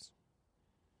 relationship wise.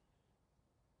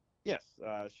 Yes,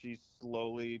 she's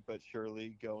slowly but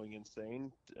surely going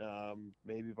insane.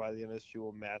 Maybe by the end of this, she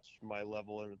will match my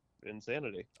level of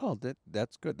insanity. Oh,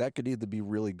 that's good. That could either be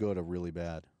really good or really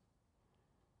bad.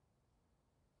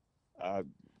 Uh,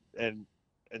 and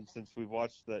and since we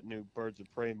watched that new Birds of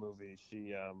Prey movie,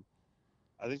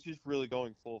 I think she's really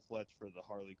going full fledged for the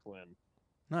Harley Quinn.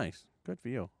 Nice. Good for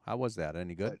you. How was that?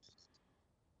 Any good? But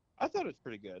I thought it was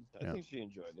pretty good. I Yeah. think she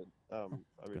enjoyed it. I mean,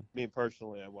 good. me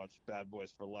personally, I watched Bad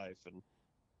Boys for Life, and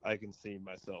I can see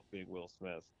myself being Will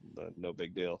Smith. No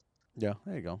big deal. Yeah,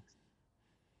 there you go.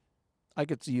 I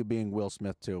could see you being Will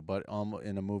Smith too, but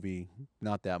in a movie,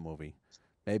 not that movie.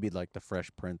 Maybe like the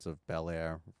Fresh Prince of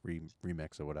Bel-Air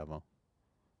remix or whatever.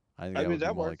 I think I that mean, would be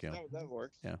that more works. like you. That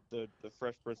works. Yeah. The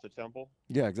Fresh Prince of Temple.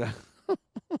 Yeah, exactly.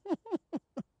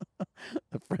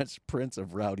 The Fresh Prince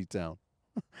of Rowdy Town.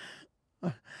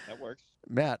 That works.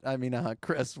 Matt, I mean,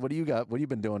 Chris, what do you got? What have you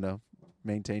been doing to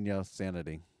maintain your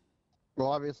sanity?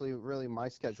 Well, obviously, really, my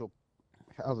schedule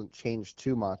hasn't changed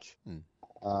too much.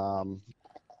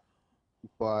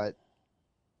 But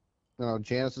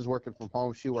Janice is working from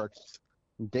home. She works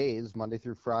days, Monday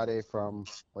through Friday, from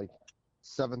like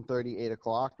 7:30, 8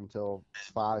 o'clock until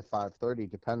 5:30,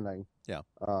 depending. Yeah.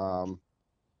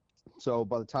 So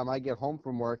by the time I get home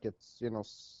from work, it's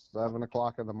 7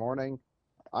 o'clock in the morning.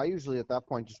 I usually at that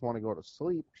point just want to go to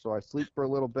sleep, so I sleep for a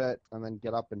little bit and then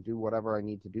get up and do whatever I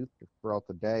need to do throughout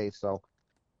the day. So,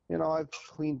 I've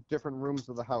cleaned different rooms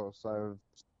of the house. I've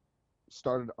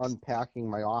started unpacking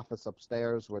my office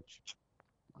upstairs, which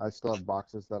I still have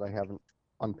boxes that I haven't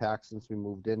unpacked since we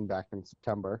moved in back in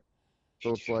September.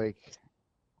 So it's like,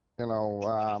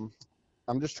 I'm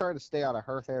just trying to stay out of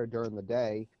her hair during the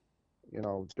day,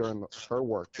 during her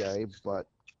work day, but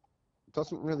it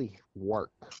doesn't really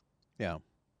work. Yeah.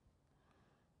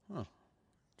 Huh.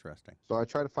 Interesting. So I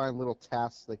try to find little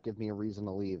tasks that give me a reason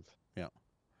to leave. Yeah.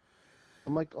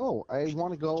 I'm like, oh, I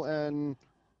want to go and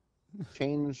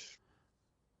change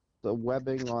the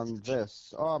webbing on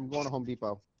this. Oh, I'm going to Home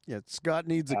Depot. Yeah, Scott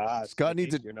needs a Scott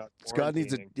needs a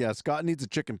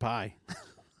chicken pie.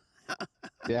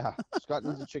 Yeah, Scott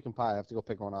needs a chicken pie. I have to go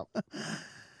pick one up.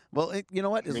 Well, you know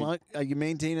what? As long are you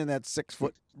maintaining that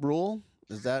 6-foot rule?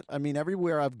 Is that? I mean,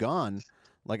 everywhere I've gone,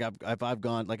 like I've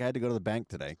gone, like I had to go to the bank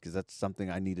today because that's something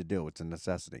I need to do. It's a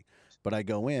necessity. But I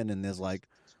go in and there's like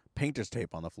painter's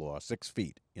tape on the floor, 6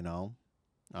 feet. There's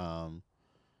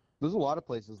a lot of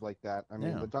places like that. I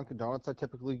mean, Yeah. the Dunkin' Donuts I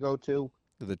typically go to.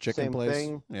 The chicken Same place.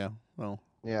 thing. Yeah. Well.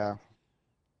 Yeah.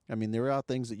 I mean, there are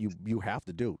things that you have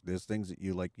to do. There's things that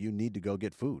you need to go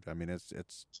get food. I mean, it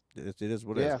is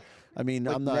what it is. I mean,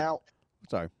 like I'm not. Now,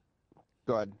 sorry.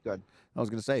 Go ahead. I was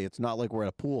gonna say it's not like we're at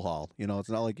a pool hall. It's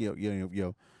not like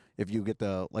you if you get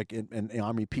the like in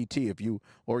Army PT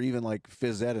or even like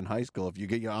phys ed in high school, if you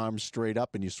get your arms straight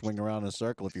up and you swing around in a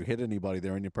circle, if you hit anybody,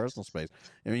 they're in your personal space.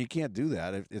 I mean, you can't do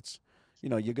that. It's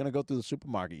you're gonna go through the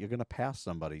supermarket, you're gonna pass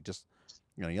somebody. Just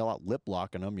yell out lip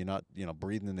locking them. You're not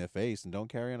breathing in their face, and don't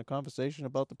carry on a conversation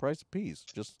about the price of peas.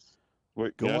 Just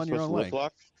go on your own way. Lip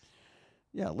lock?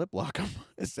 Yeah, lip lock them.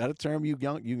 Is that a term you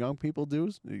young people do?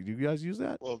 Do you guys use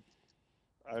that? Well,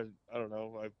 I don't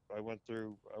know. I went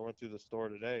through the store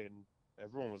today and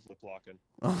everyone was lip locking.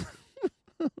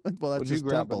 Well, that's Would just you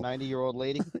grab temple. a 90-year-old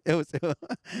lady?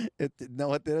 Know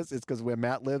what this is? It's because where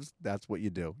Matt lives, that's what you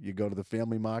do. You go to the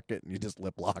family market and you just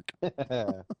lip lock.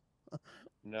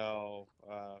 No,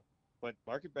 but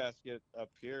Market Basket up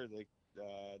here,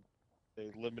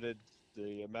 they limited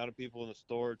the amount of people in the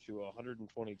store to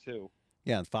 122.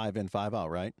 Yeah, and 5 in, 5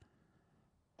 out, right?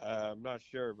 I'm not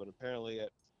sure, but apparently at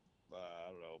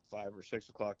I don't know 5 or 6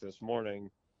 o'clock this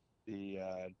morning, the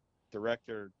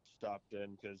director stopped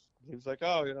in because he was like,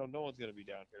 "Oh, no one's going to be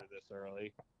down here this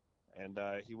early," and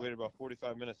he waited about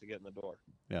 45 minutes to get in the door.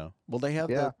 Yeah. Well, they have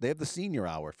the senior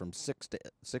hour from 6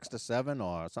 to 7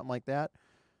 or something like that.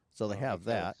 So they have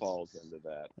that. Falls into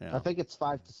that. Yeah. I think it's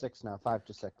 5 to 6 now. 5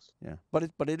 to 6. Yeah. But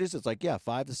it's like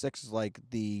 5 to 6 is like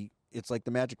the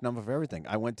magic number for everything.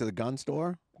 I went to the gun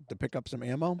store to pick up some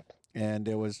ammo, and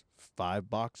there was 5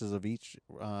 boxes of each.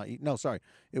 No, sorry,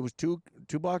 it was two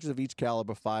boxes of each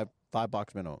caliber, 5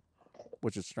 box minimum,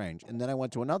 which is strange. And then I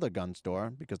went to another gun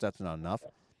store because that's not enough,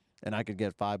 and I could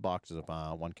get 5 boxes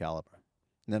of 1 caliber.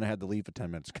 And then I had to leave for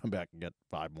 10 minutes to come back and get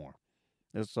 5 more.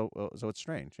 So it's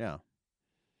strange, yeah.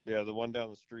 Yeah, the one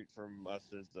down the street from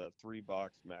us is the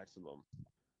 3-box maximum.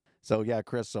 So yeah,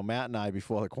 Chris. So Matt and I,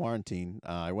 before the quarantine,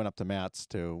 I went up to Matt's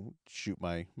to shoot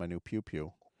my new pew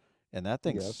pew, and that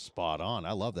thing's spot on.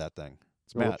 I love that thing.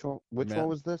 It's Matt. Which one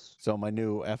was this? So my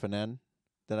new F&N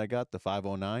that I got, the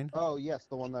 509. Oh yes,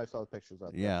 the one that I saw the pictures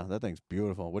of. Yeah, that thing's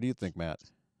beautiful. What do you think, Matt?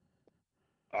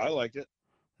 I liked it.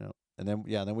 Yeah. And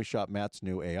then we shot Matt's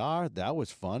new AR. That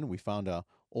was fun. We found a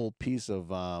old piece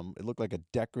of it looked like a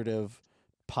decorative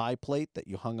pie plate that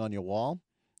you hung on your wall,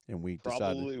 and we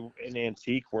decided Probably an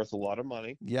antique worth a lot of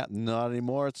money. yeah, not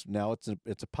anymore. It's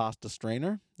a pasta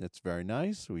strainer. It's very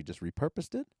nice. We just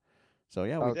repurposed it. So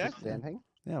yeah, Outstanding.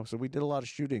 yeah. So we did a lot of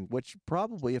shooting, which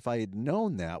probably if I had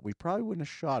known that, we probably wouldn't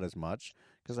have shot as much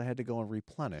because I had to go and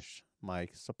replenish my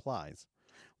supplies,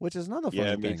 which is another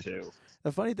funny thing. Yeah, me too.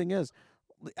 The funny thing is,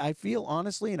 I feel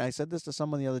honestly, and I said this to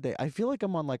someone the other day, I feel like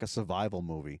I'm on like a survival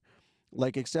movie.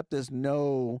 Like, except there's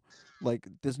no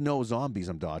zombies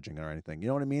I'm dodging or anything. You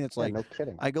know what I mean? It's like, no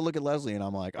kidding. I go look at Leslie and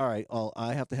I'm like, all right, well,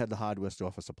 I have to head to the hardware store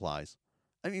for supplies.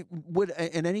 I mean, would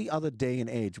in any other day and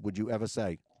age would you ever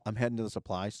say, I'm heading to the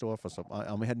supply store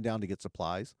I'm heading down to get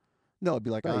supplies? No, it'd be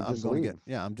like, No, you I'm just going to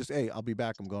leave. hey, I'll be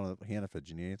back. I'm going to Hannaford.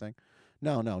 You need anything?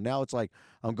 No. Now it's like,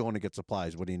 I'm going to get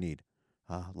supplies. What do you need?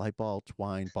 Light bulb,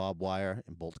 twine, barbed wire,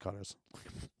 and bolt cutters.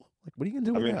 Like, what are you going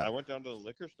to do with that? I went down to the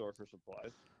liquor store for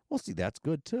supplies. Well, see, that's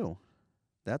good too.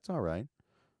 That's all right.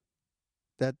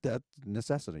 That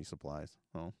necessity supplies.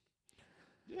 Oh,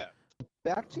 Yeah.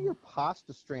 Back to your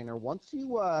pasta strainer. Once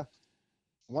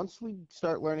we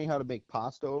start learning how to make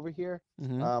pasta over here,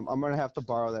 mm-hmm. I'm gonna have to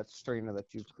borrow that strainer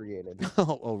that you've created.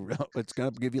 It's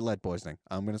gonna give you lead poisoning.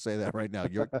 I'm gonna say that right now.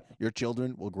 Your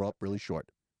children will grow up really short.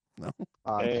 No.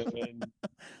 And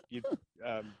you'd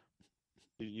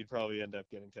probably end up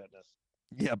getting tetanus.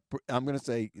 Yeah, I'm gonna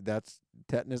say that's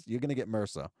tetanus. You're gonna get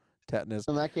MRSA. Tetanus.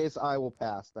 In that case, I will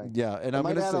pass. Thanks. Yeah, and I'm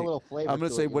gonna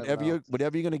say whatever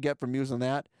you're gonna get from using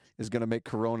that is gonna make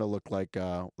Corona look like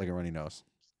a runny nose.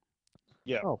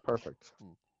 Yeah. Oh, perfect.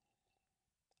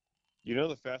 You know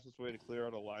the fastest way to clear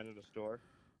out a line at a store?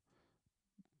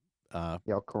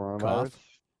 Coronavirus.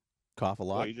 Cough a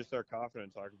lot. Well, you just start coughing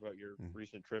and talk about your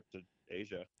recent trip to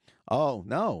Asia. Oh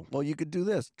no! Well, you could do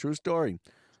this. True story.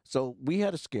 So we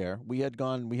had a scare. We had a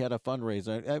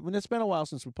fundraiser. When it's been a while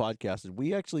since we podcasted,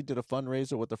 we actually did a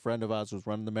fundraiser with a friend of ours who was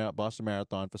running the Boston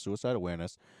Marathon for suicide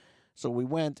awareness. So we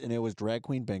went, and it was drag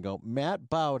queen bingo. Matt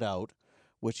bowed out,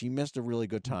 which he missed a really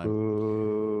good time.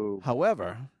 Boo.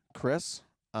 However, Chris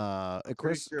and I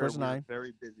were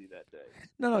very busy that day.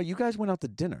 No, you guys went out to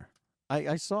dinner.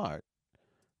 I saw it.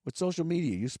 With social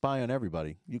media, you spy on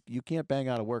everybody. You can't bang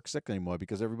out of work sick anymore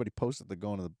because everybody posted they're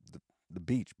going to the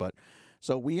beach. But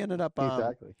so we ended up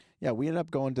exactly. Yeah, we ended up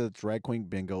going to the drag queen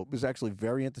bingo. It was actually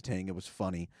very entertaining. It was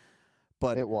funny.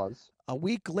 But it was. A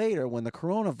week later, when the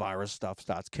coronavirus stuff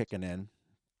starts kicking in,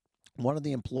 one of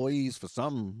the employees, for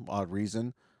some odd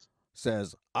reason,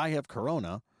 says, I have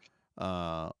corona,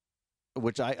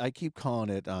 which I keep calling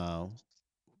it COVID.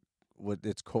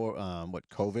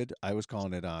 I was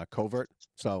calling it covert.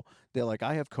 So they're like,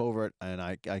 I have covert, and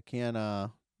I can't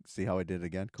see how I did it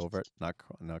again. Covert, not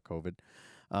COVID.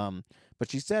 But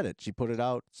she said it. She put it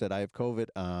out, said I have COVID,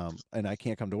 and I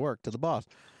can't come to work, to the boss.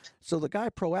 So the guy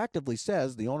proactively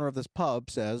says, the owner of this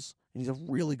pub says, and he's a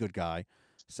really good guy,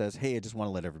 says, hey, I just want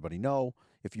to let everybody know,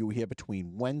 if you were here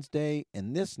between Wednesday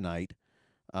and this night,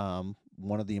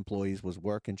 one of the employees was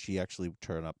working. She actually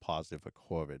turned up positive for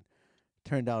COVID.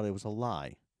 Turned out it was a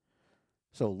lie.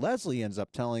 So Leslie ends up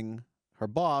telling her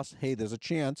boss, hey, there's a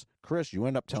chance. Chris, you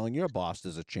end up telling your boss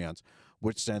there's a chance,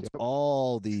 which sends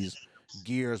all these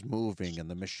gears moving,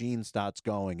 and the machine starts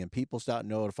going, and people start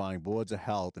notifying boards of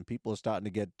health, and people are starting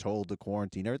to get told to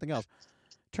quarantine, everything else.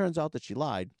 Turns out that she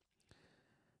lied.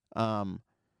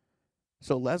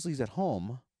 So Leslie's at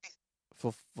home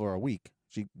for a week.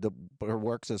 Her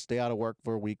work says stay out of work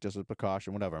for a week just as a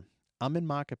precaution, whatever. I'm in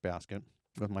Market Basket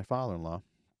with my father-in-law,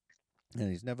 and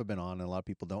he's never been on, and a lot of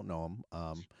people don't know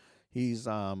him. He's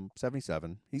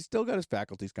 77. He's still got his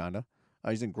faculties, kind of.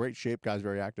 He's in great shape. Guy's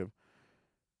very active.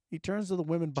 He turns to the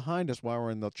women behind us while we're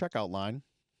in the checkout line.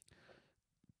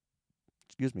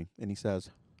 Excuse me. And he says,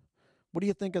 what do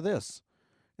you think of this?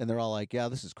 And they're all like, yeah,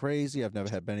 this is crazy. I've never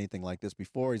had anything like this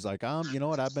before. He's like, you know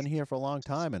what? I've been here for a long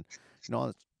time, and,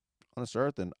 on this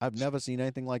earth, and I've never seen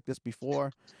anything like this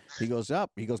before. He goes,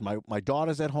 up. He goes, my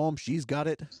daughter's at home. She's got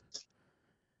it.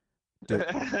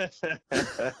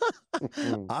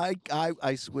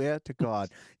 I swear to God,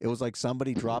 it was like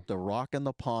somebody dropped a rock in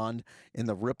the pond and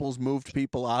the ripples moved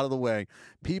people out of the way.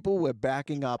 People were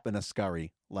backing up in a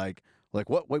scurry. Like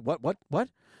what? Wait, what?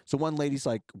 So one lady's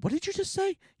like, what did you just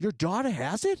say? Your daughter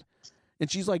has it? And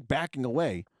she's like backing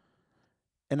away.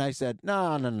 And I said,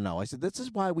 no. I said, this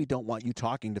is why we don't want you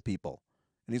talking to people.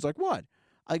 And he's like, what?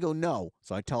 I go, no.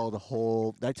 So I tell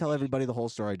everybody the whole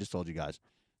story I just told you guys,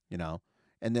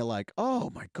 And they're like,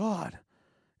 oh, my God.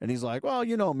 And he's like, well,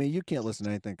 you know me. You can't listen to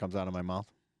anything that comes out of my mouth.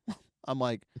 I'm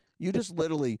like, you just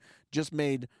literally just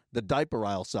made the diaper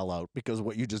aisle sell out because of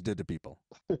what you just did to people.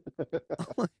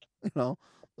 You know?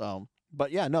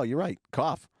 But yeah, no, you're right.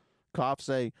 Cough.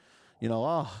 Say,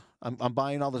 oh, I'm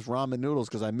buying all this ramen noodles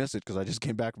because I miss it because I just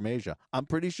came back from Asia. I'm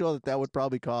pretty sure that would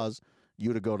probably cause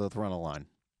you to go to the front of the line.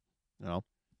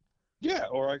 Yeah,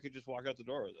 or I could just walk out the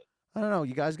door with it. I don't know.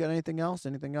 You guys got anything else?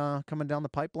 Anything coming down the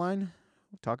pipeline?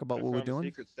 Talk about what we're doing.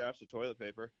 Secret stash of toilet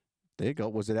paper. There you go.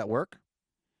 Was it at work?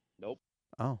 Nope.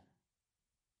 Oh.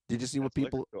 Did you see what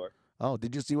people? Store. Oh,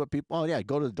 did you see what people? Oh yeah,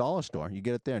 go to the dollar store. You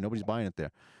get it there. Nobody's buying it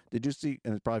there. Did you see?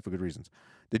 And it's probably for good reasons.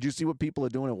 Did you see what people are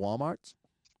doing at Walmart's?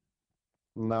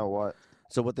 No, what?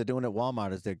 So what they're doing at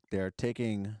Walmart is they're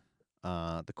taking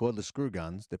the cordless screw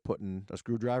guns. They're putting a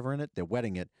screwdriver in it. They're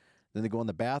wetting it. Then they go in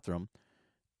the bathroom,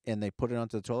 and they put it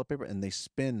onto the toilet paper, and they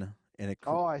spin, and it.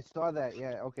 Oh, I saw that.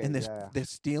 Yeah. Okay. And yeah. they're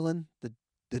stealing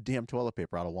the damn toilet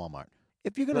paper out of Walmart.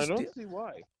 If you're gonna I don't see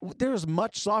why. There's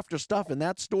much softer stuff in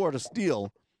that store to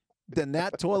steal than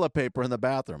that toilet paper in the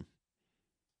bathroom.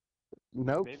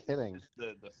 No Maybe kidding. Just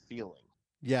the feeling.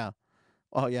 Yeah.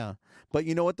 Oh yeah. But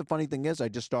you know what the funny thing is? I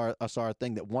saw a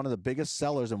thing that one of the biggest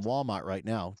sellers in Walmart right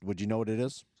now. Would you know what it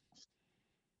is?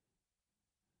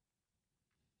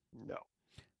 No.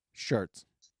 Shirts,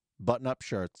 button-up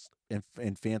shirts,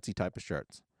 and fancy type of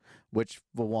shirts. Which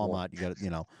for Walmart you got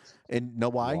to, and know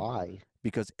why? Why?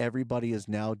 Because everybody is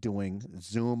now doing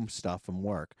Zoom stuff from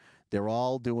work. They're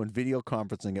all doing video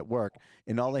conferencing at work,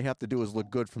 and all they have to do is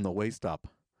look good from the waist up.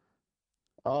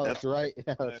 Oh, that's right.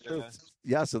 Yeah, that's true.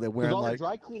 Yeah, so they're wearing all like the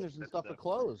dry cleaners and stuff are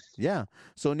closed. Yeah,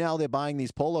 so now they're buying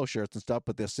these polo shirts and stuff,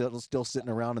 but they're still sitting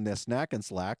around in their snacking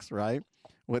slacks, right?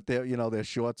 With their their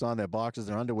shorts on, their boxers,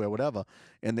 their underwear, whatever,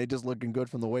 and they just looking good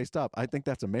from the waist up. I think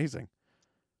that's amazing.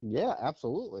 Yeah,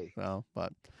 absolutely. Well,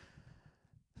 but.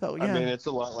 So, yeah. I mean, it's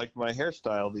a lot like my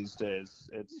hairstyle these days.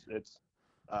 It's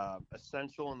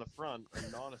essential in the front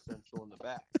and non-essential in the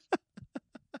back.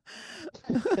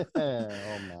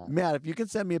 Oh, man. Matt, if you can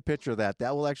send me a picture of that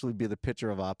will actually be the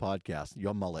picture of our podcast,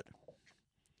 your mullet.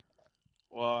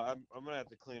 Well, I'm going to have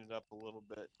to clean it up a little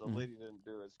bit. The lady didn't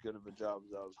do as good of a job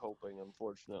as I was hoping,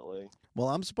 unfortunately. Well,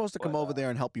 I'm supposed to come over there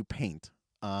and help you paint.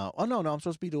 No, I'm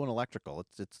supposed to be doing electrical.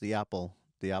 It's the apple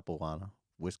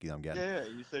whiskey I'm getting. Yeah,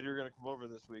 you said you were going to come over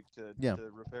this week to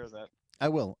repair that. I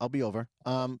will. I'll be over.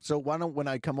 So why don't when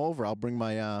I come over, I'll bring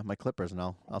my my clippers and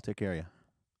I'll take care of you.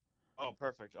 Oh,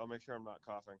 perfect. I'll make sure I'm not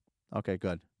coughing. Okay,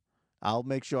 good. I'll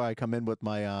make sure I come in with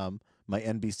my my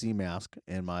NBC mask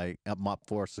and my Mop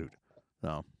 4 suit.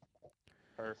 So.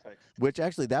 Perfect. Which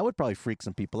actually that would probably freak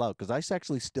some people out because I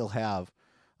actually still have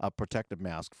a protective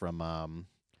mask from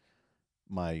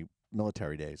my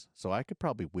military days, so I could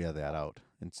probably wear that out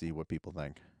and see what people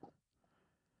think.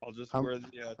 I'll just wear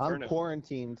the I'm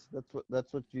quarantined.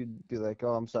 That's what you do. Like,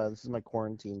 oh, I'm sorry, this is my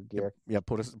quarantine gear. Yeah,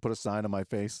 put a sign on my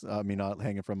face. Not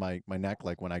hanging from my neck,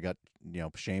 like when I got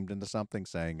shamed into something,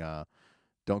 saying,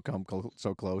 "Don't come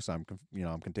so close. I'm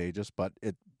contagious." But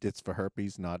it's for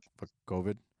herpes, not for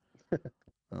COVID.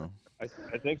 Oh. I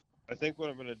think what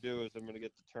I'm gonna do is I'm gonna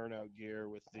get the turnout gear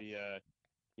with the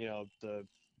the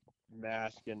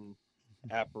mask and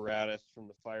apparatus from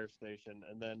the fire station,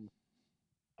 and then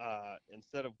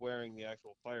instead of wearing the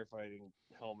actual firefighting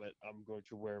helmet, I'm going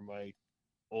to wear my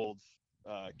old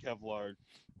Kevlar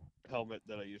helmet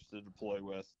that I used to deploy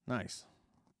with. Nice.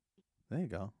 There you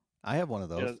go. I have one of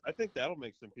those. Yeah, I think that'll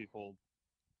make some people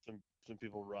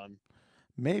run.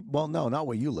 Maybe. Well, no, not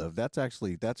where you live.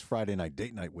 That's Friday night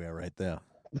date night wear right there.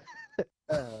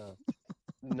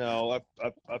 No,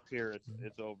 up here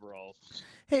it's overalls.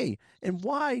 Hey, and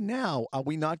why now are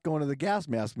we not going to the gas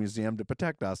mask museum to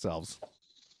protect ourselves?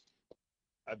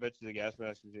 I bet you the gas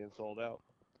mask museum sold out.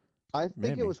 I think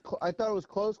Maybe. it was. I thought it was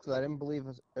closed because I didn't believe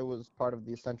it was part of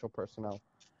the essential personnel.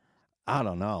 I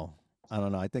don't know.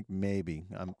 I think maybe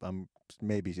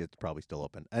maybe it's probably still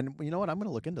open. And you know what? I'm going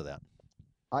to look into that.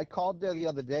 I called there the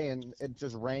other day and it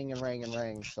just rang and rang and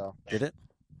rang. So did it?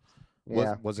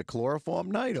 Yeah. Was it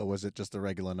chloroform night or was it just a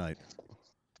regular night?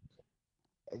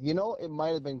 It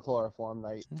might have been chloroform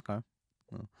night. Okay.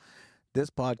 Well, this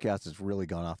podcast has really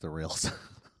gone off the rails.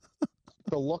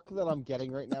 The look that I'm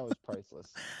getting right now is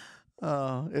priceless.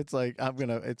 It's like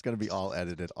it's gonna be all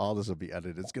edited. All this will be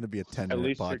edited. It's gonna be a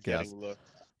 10-minute podcast. You're getting looked.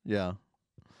 Yeah.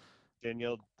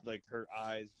 Danielle, like her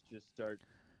eyes just start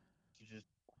to just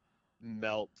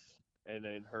melt, and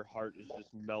then her heart is just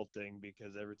melting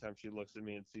because every time she looks at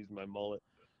me and sees my mullet.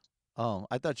 Oh,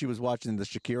 I thought she was watching the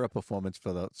Shakira performance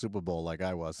for the Super Bowl like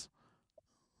I was.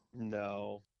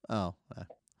 No. Oh.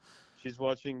 She's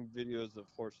watching videos of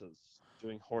horses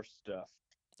doing horse stuff.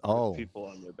 Oh. With people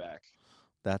on their back.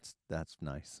 That's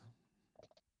nice.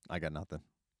 I got nothing.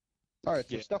 All right,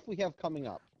 so Yeah. stuff we have coming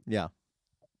up. Yeah.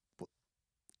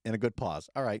 And a good pause.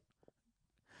 All right.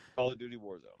 Call of Duty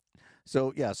Warzone.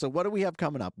 So yeah, so what do we have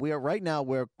coming up? We are right now.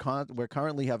 We're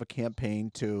currently have a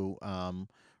campaign to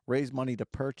raise money to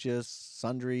purchase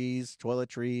sundries,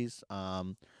 toiletries,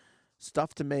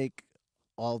 stuff to make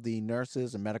all the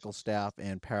nurses and medical staff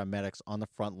and paramedics on the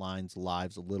front lines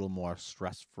lives a little more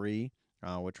stress free.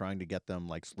 We're trying to get them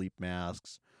like sleep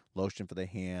masks, lotion for their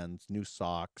hands, new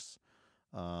socks,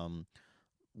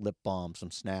 lip balm,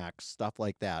 some snacks, stuff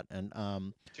like that, and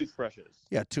Toothbrushes.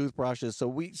 yeah, toothbrushes. So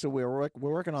we're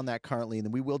working on that currently, and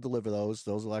then we will deliver those.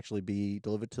 Those will actually be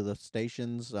delivered to the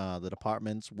stations, the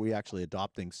departments. We're actually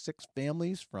adopting 6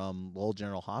 families from Lowell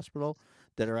General Hospital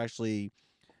that are actually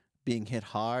being hit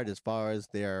hard as far as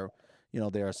their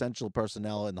essential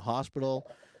personnel in the hospital.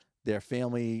 Their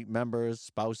family members,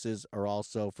 spouses are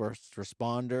also first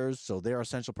responders, so they're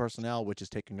essential personnel, which is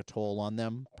taking a toll on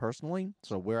them personally.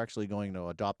 So we're actually going to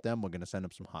adopt them. We're going to send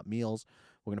them some hot meals.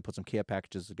 We're going to put some care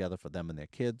packages together for them and their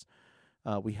kids.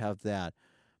 We have that.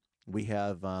 We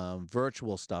have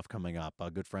virtual stuff coming up.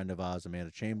 A good friend of ours, Amanda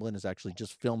Chamberlain, has actually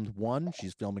just filmed one.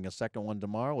 She's filming a second one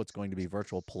tomorrow. It's going to be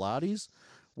virtual Pilates,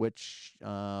 which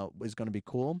is going to be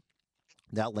cool.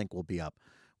 That link will be up.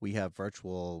 We have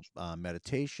virtual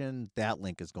meditation. That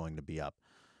link is going to be up.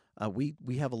 We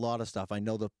have a lot of stuff. I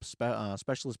know the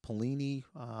Specialist Polini,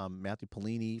 Matthew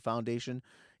Polini Foundation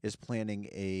is planning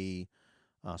a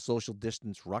social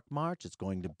distance ruck march. It's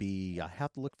going to be, I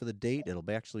have to look for the date. It'll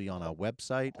be actually on our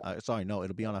website.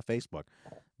 It'll be on our Facebook.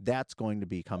 That's going to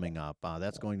be coming up.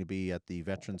 That's going to be at the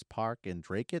Veterans Park in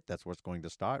Dracut. That's where it's going to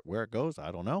start. Where it goes,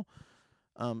 I don't know.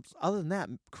 Other than that,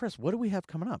 Chris, what do we have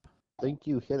coming up? I think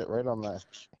you hit it right on the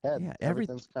head. Yeah,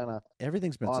 everything's kind of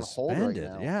everything's been on hold right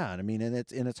suspended. now. Yeah, I mean, and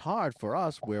it's hard for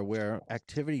us where we're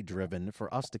activity driven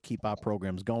for us to keep our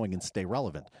programs going and stay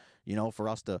relevant. For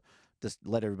us to just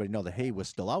let everybody know that hey, we're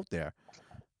still out there.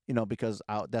 Because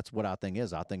that's what our thing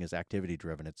is. Our thing is activity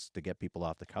driven. It's to get people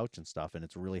off the couch and stuff, and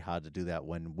it's really hard to do that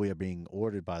when we're being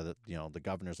ordered by the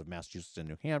governors of Massachusetts and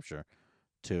New Hampshire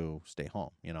to stay home.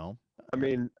 I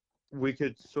mean, we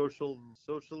could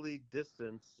socially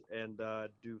distance and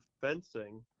do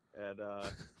fencing at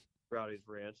Rowdy's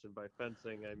Ranch, and by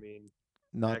fencing I mean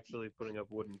Not actually putting up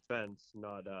wooden fence,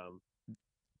 not the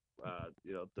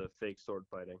fake sword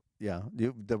fighting. Yeah,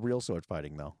 the real sword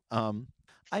fighting though. I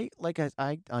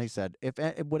said, if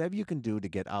whatever you can do to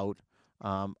get out.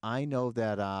 I know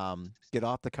that Get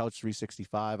Off the Couch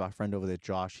 365. Our friend over there,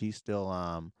 Josh, he's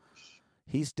still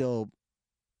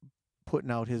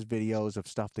putting out his videos of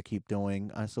stuff to keep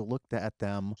doing. So look at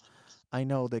them. I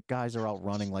know that guys are out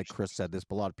running, like Chris said. There's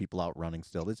a lot of people out running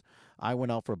still. I went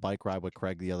out for a bike ride with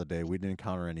Craig the other day. We didn't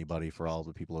encounter anybody for all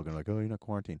the people who are going to like, oh, you're not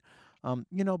quarantined.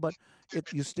 But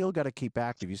you still got to keep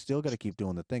active. You still got to keep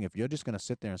doing the thing. If you're just going to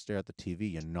sit there and stare at the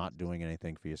TV and not doing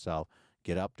anything for yourself,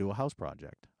 get up, do a house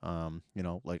project.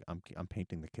 Like I'm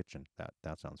painting the kitchen.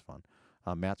 That sounds fun.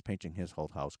 Matt's painting his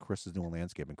whole house. Chris is doing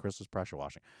landscaping. Chris is pressure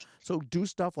washing. So do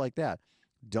stuff like that.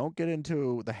 Don't get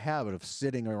into the habit of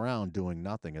sitting around doing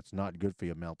nothing. It's not good for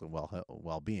your mental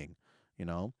well-being,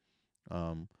 But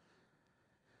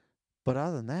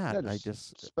other than that,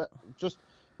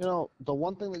 the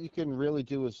one thing that you can really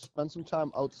do is spend some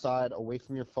time outside, away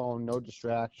from your phone, no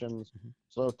distractions. Mm-hmm.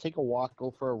 So take a walk,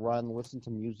 go for a run, listen to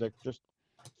music. Just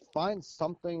find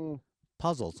something.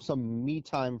 Puzzles. Some me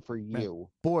time for you.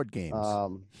 Board games.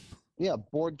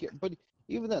 Board game. But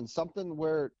even then, something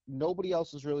where nobody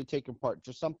else is really taking part.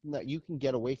 Just something that you can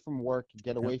get away from work,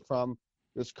 get away from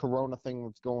this corona thing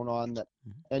that's going on, that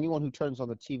anyone who turns on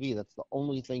the TV, that's the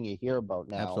only thing you hear about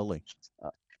now. Absolutely.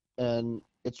 And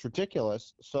it's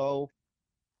ridiculous. So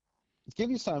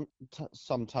give you some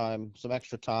time, some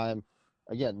extra time.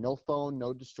 Again, no phone,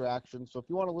 no distractions. So if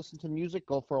you want to listen to music,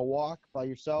 go for a walk by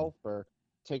yourself or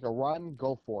take a run,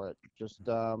 go for it. Just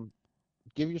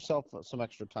give yourself some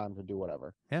extra time to do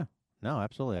whatever. Yeah. No,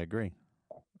 absolutely. I agree.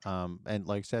 And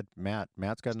like I said,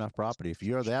 Matt's got enough property. If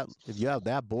you have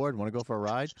that bored, want to go for a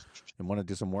ride and want to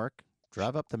do some work,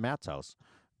 drive up to Matt's house.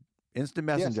 Instant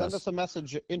message. Yeah, send us a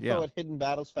message.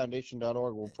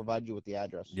 Info@hiddenbattlesfoundation.org. We'll provide you with the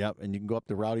address. Yep, and you can go up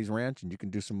to Rowdy's Ranch and you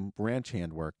can do some ranch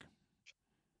hand work.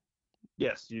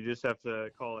 Yes, you just have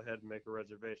to call ahead and make a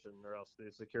reservation, or else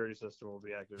the security system will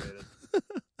be activated.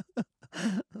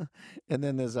 And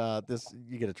then there's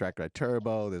you get a tractor ride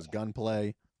turbo. There's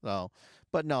gunplay. So,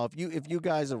 but no, if you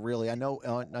guys are really, I know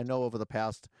over the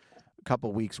past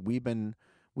couple of weeks we've been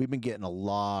getting a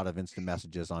lot of instant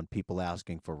messages on people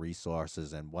asking for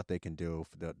resources and what they can do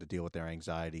to deal with their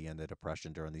anxiety and their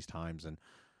depression during these times. And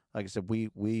like I said,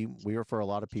 we refer a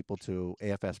lot of people to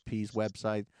AFSP's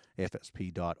website,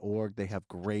 afsp.org. They have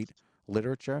great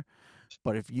literature.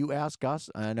 But if you ask us,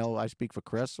 I know I speak for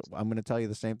Chris, I'm going to tell you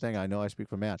the same thing. I know I speak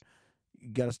for Matt. You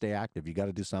got to stay active. You got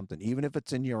to do something, even if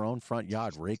it's in your own front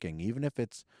yard, raking, even if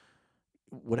it's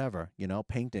whatever,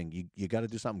 painting. You got to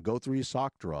do something. Go through your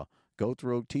sock drawer. Go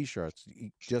through T-shirts.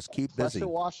 Just keep busy. Pressure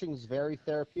washing is very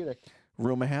therapeutic.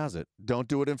 Rumor has it. Don't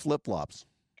do it in flip-flops.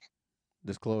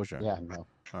 Disclosure. Yeah, no.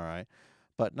 All right.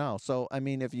 But no. So, I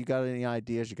mean, if you got any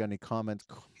ideas, you got any comments,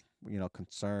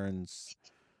 concerns,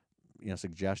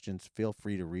 suggestions, feel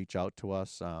free to reach out to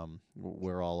us.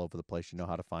 We're all over the place. You know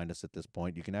how to find us at this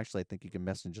point. You can actually, I think you can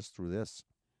message us through this.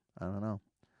 I don't know.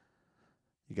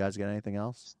 You guys got anything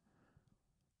else?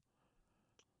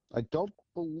 I don't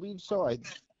believe so.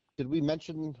 Did we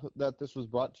mention that this was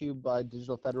brought to you by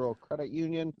Digital Federal Credit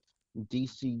Union,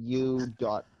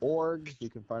 dcu.org. You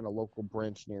can find a local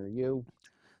branch near you.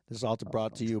 This is also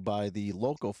brought to you by the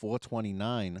Local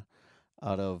 429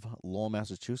 out of Lowell,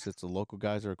 Massachusetts. The local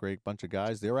guys are a great bunch of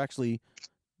guys. They're actually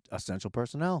essential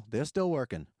personnel. They're still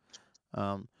working.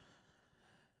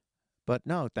 But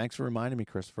no, thanks for reminding me,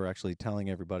 Chris, for actually telling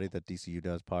everybody that DCU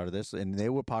does part of this. And they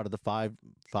were part of the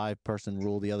five-person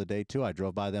rule the other day, too. I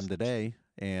drove by them today,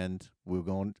 and we were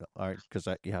going, all right, because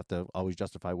you have to always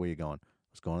justify where you're going.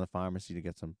 I was going to the pharmacy to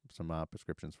get some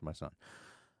prescriptions for my son.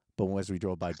 But as we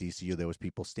drove by DCU, there was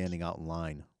people standing out in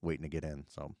line waiting to get in.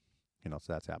 So, so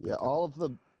that's happening. Yeah, all of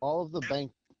the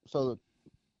bank. So,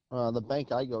 the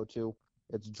bank I go to,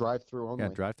 it's drive-through only. Yeah,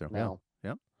 drive-through now.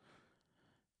 Yeah.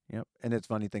 Yep. And it's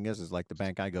funny thing is like the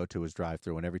bank I go to is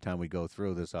drive-through, and every time we go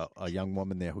through, there's a young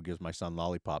woman there who gives my son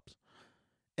lollipops.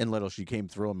 And she came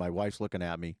through, and my wife's looking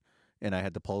at me, and I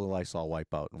had to pull the Lysol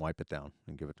wipe out and wipe it down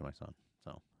and give it to my son.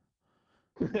 So.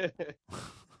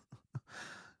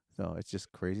 So it's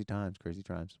just crazy times.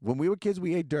 When we were kids,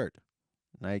 we ate dirt.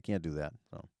 Now you can't do that.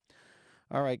 So,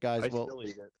 all right, guys. I still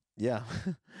eat it. Yeah.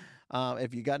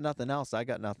 If you got nothing else, I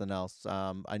got nothing else.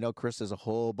 I know Chris has a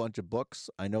whole bunch of books.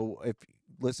 I know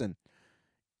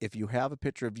if you have a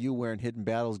picture of you wearing Hidden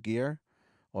Battles gear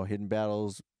or Hidden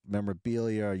Battles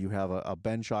memorabilia, or you have a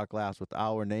Ben Shaw glass with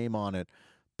our name on it,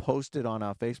 post it on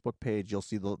our Facebook page. You'll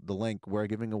see the link. We're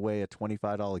giving away a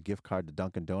 $25 gift card to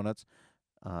Dunkin' Donuts.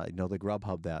 They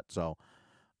Grubhub that. So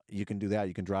you can do that.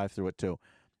 You can drive through it too.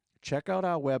 Check out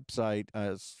our website.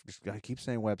 I keep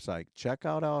saying website. Check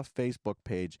out our Facebook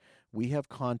page. We have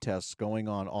contests going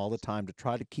on all the time to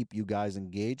try to keep you guys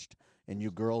engaged and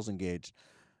you girls engaged.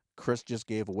 Chris just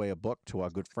gave away a book to our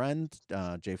good friend,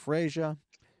 Jay Frazier.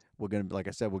 We're going to, like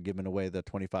I said, we're giving away the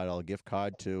 $25 gift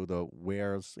card to the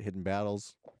Wears Hidden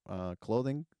Battles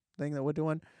clothing thing that we're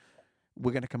doing.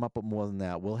 We're going to come up with more than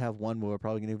that. We'll have one where we're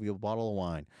probably going to give you a bottle of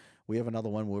wine. We have another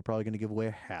one where we're probably going to give away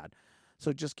a hat.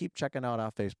 So just keep checking out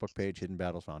our Facebook page, Hidden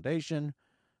Battles Foundation.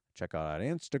 Check out our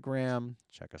Instagram.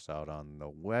 Check us out on the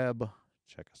web.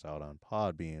 Check us out on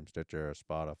Podbean, Stitcher,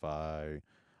 Spotify,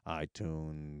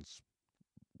 iTunes.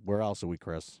 Where else are we,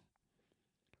 Chris?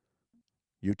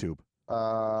 YouTube.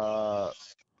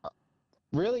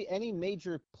 Really, any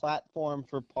major platform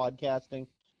for podcasting,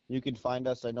 you can find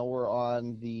us. I know we're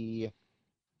on the,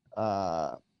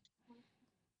 I'm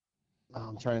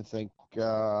trying to think,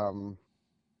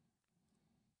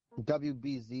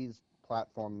 WBZ's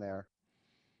platform there.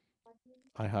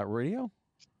 iHeartRadio?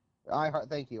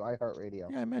 Thank you,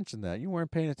 iHeartRadio. Yeah, I mentioned that. You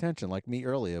weren't paying attention like me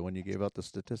earlier when you gave out the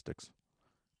statistics.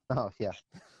 Oh, yeah.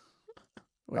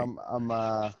 Wait.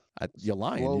 You're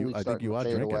lying. I think you are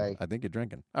drinking. Away. I think you're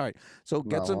drinking. All right. So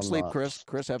get some sleep, not. Chris.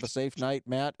 Chris, have a safe night.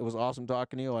 Matt, it was awesome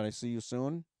talking to you, and I see you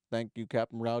soon. Thank you,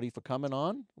 Capt Rowdy, for coming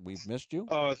on. We've missed you.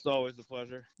 Oh, it's always a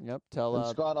pleasure. Yep. And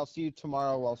Scott, I'll see you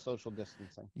tomorrow while social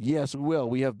distancing. Yes, we will.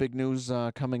 We have big news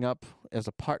coming up as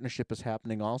a partnership is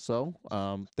happening also.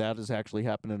 That is actually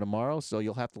happening tomorrow, so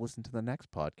you'll have to listen to the next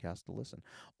podcast to listen.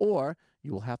 Or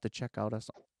you will have to check out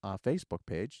our Facebook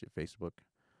page. Facebook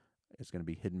is going to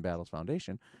be Hidden Battles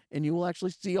Foundation, and you will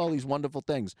actually see all these wonderful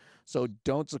things. So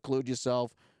don't seclude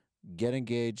yourself. Get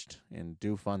engaged and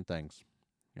do fun things.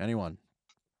 Anyone?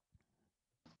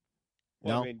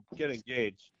 Well, No? I mean, get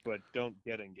engaged, but don't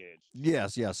get engaged.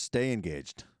 Yes, stay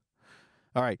engaged.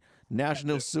 All right.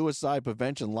 National Suicide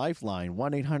Prevention Lifeline,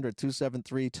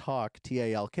 1-800-273-TALK,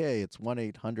 T-A-L-K. It's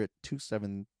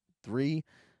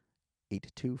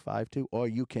 1-800-273-8252. Or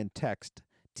you can text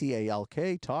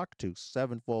T-A-L-K, TALK, to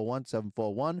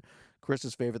 741-741.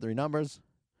 Chris's favorite three numbers?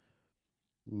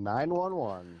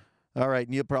 911. All right.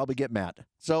 And you'll probably get Matt.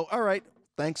 So, all right.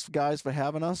 Thanks, guys, for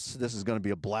having us. This is going to be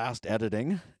a blast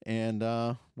editing, and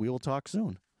we will talk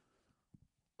soon.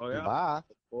 Oh, yeah. Bye.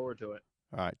 Look forward to it.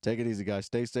 All right. Take it easy, guys.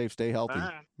 Stay safe. Stay healthy.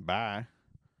 Bye. Bye.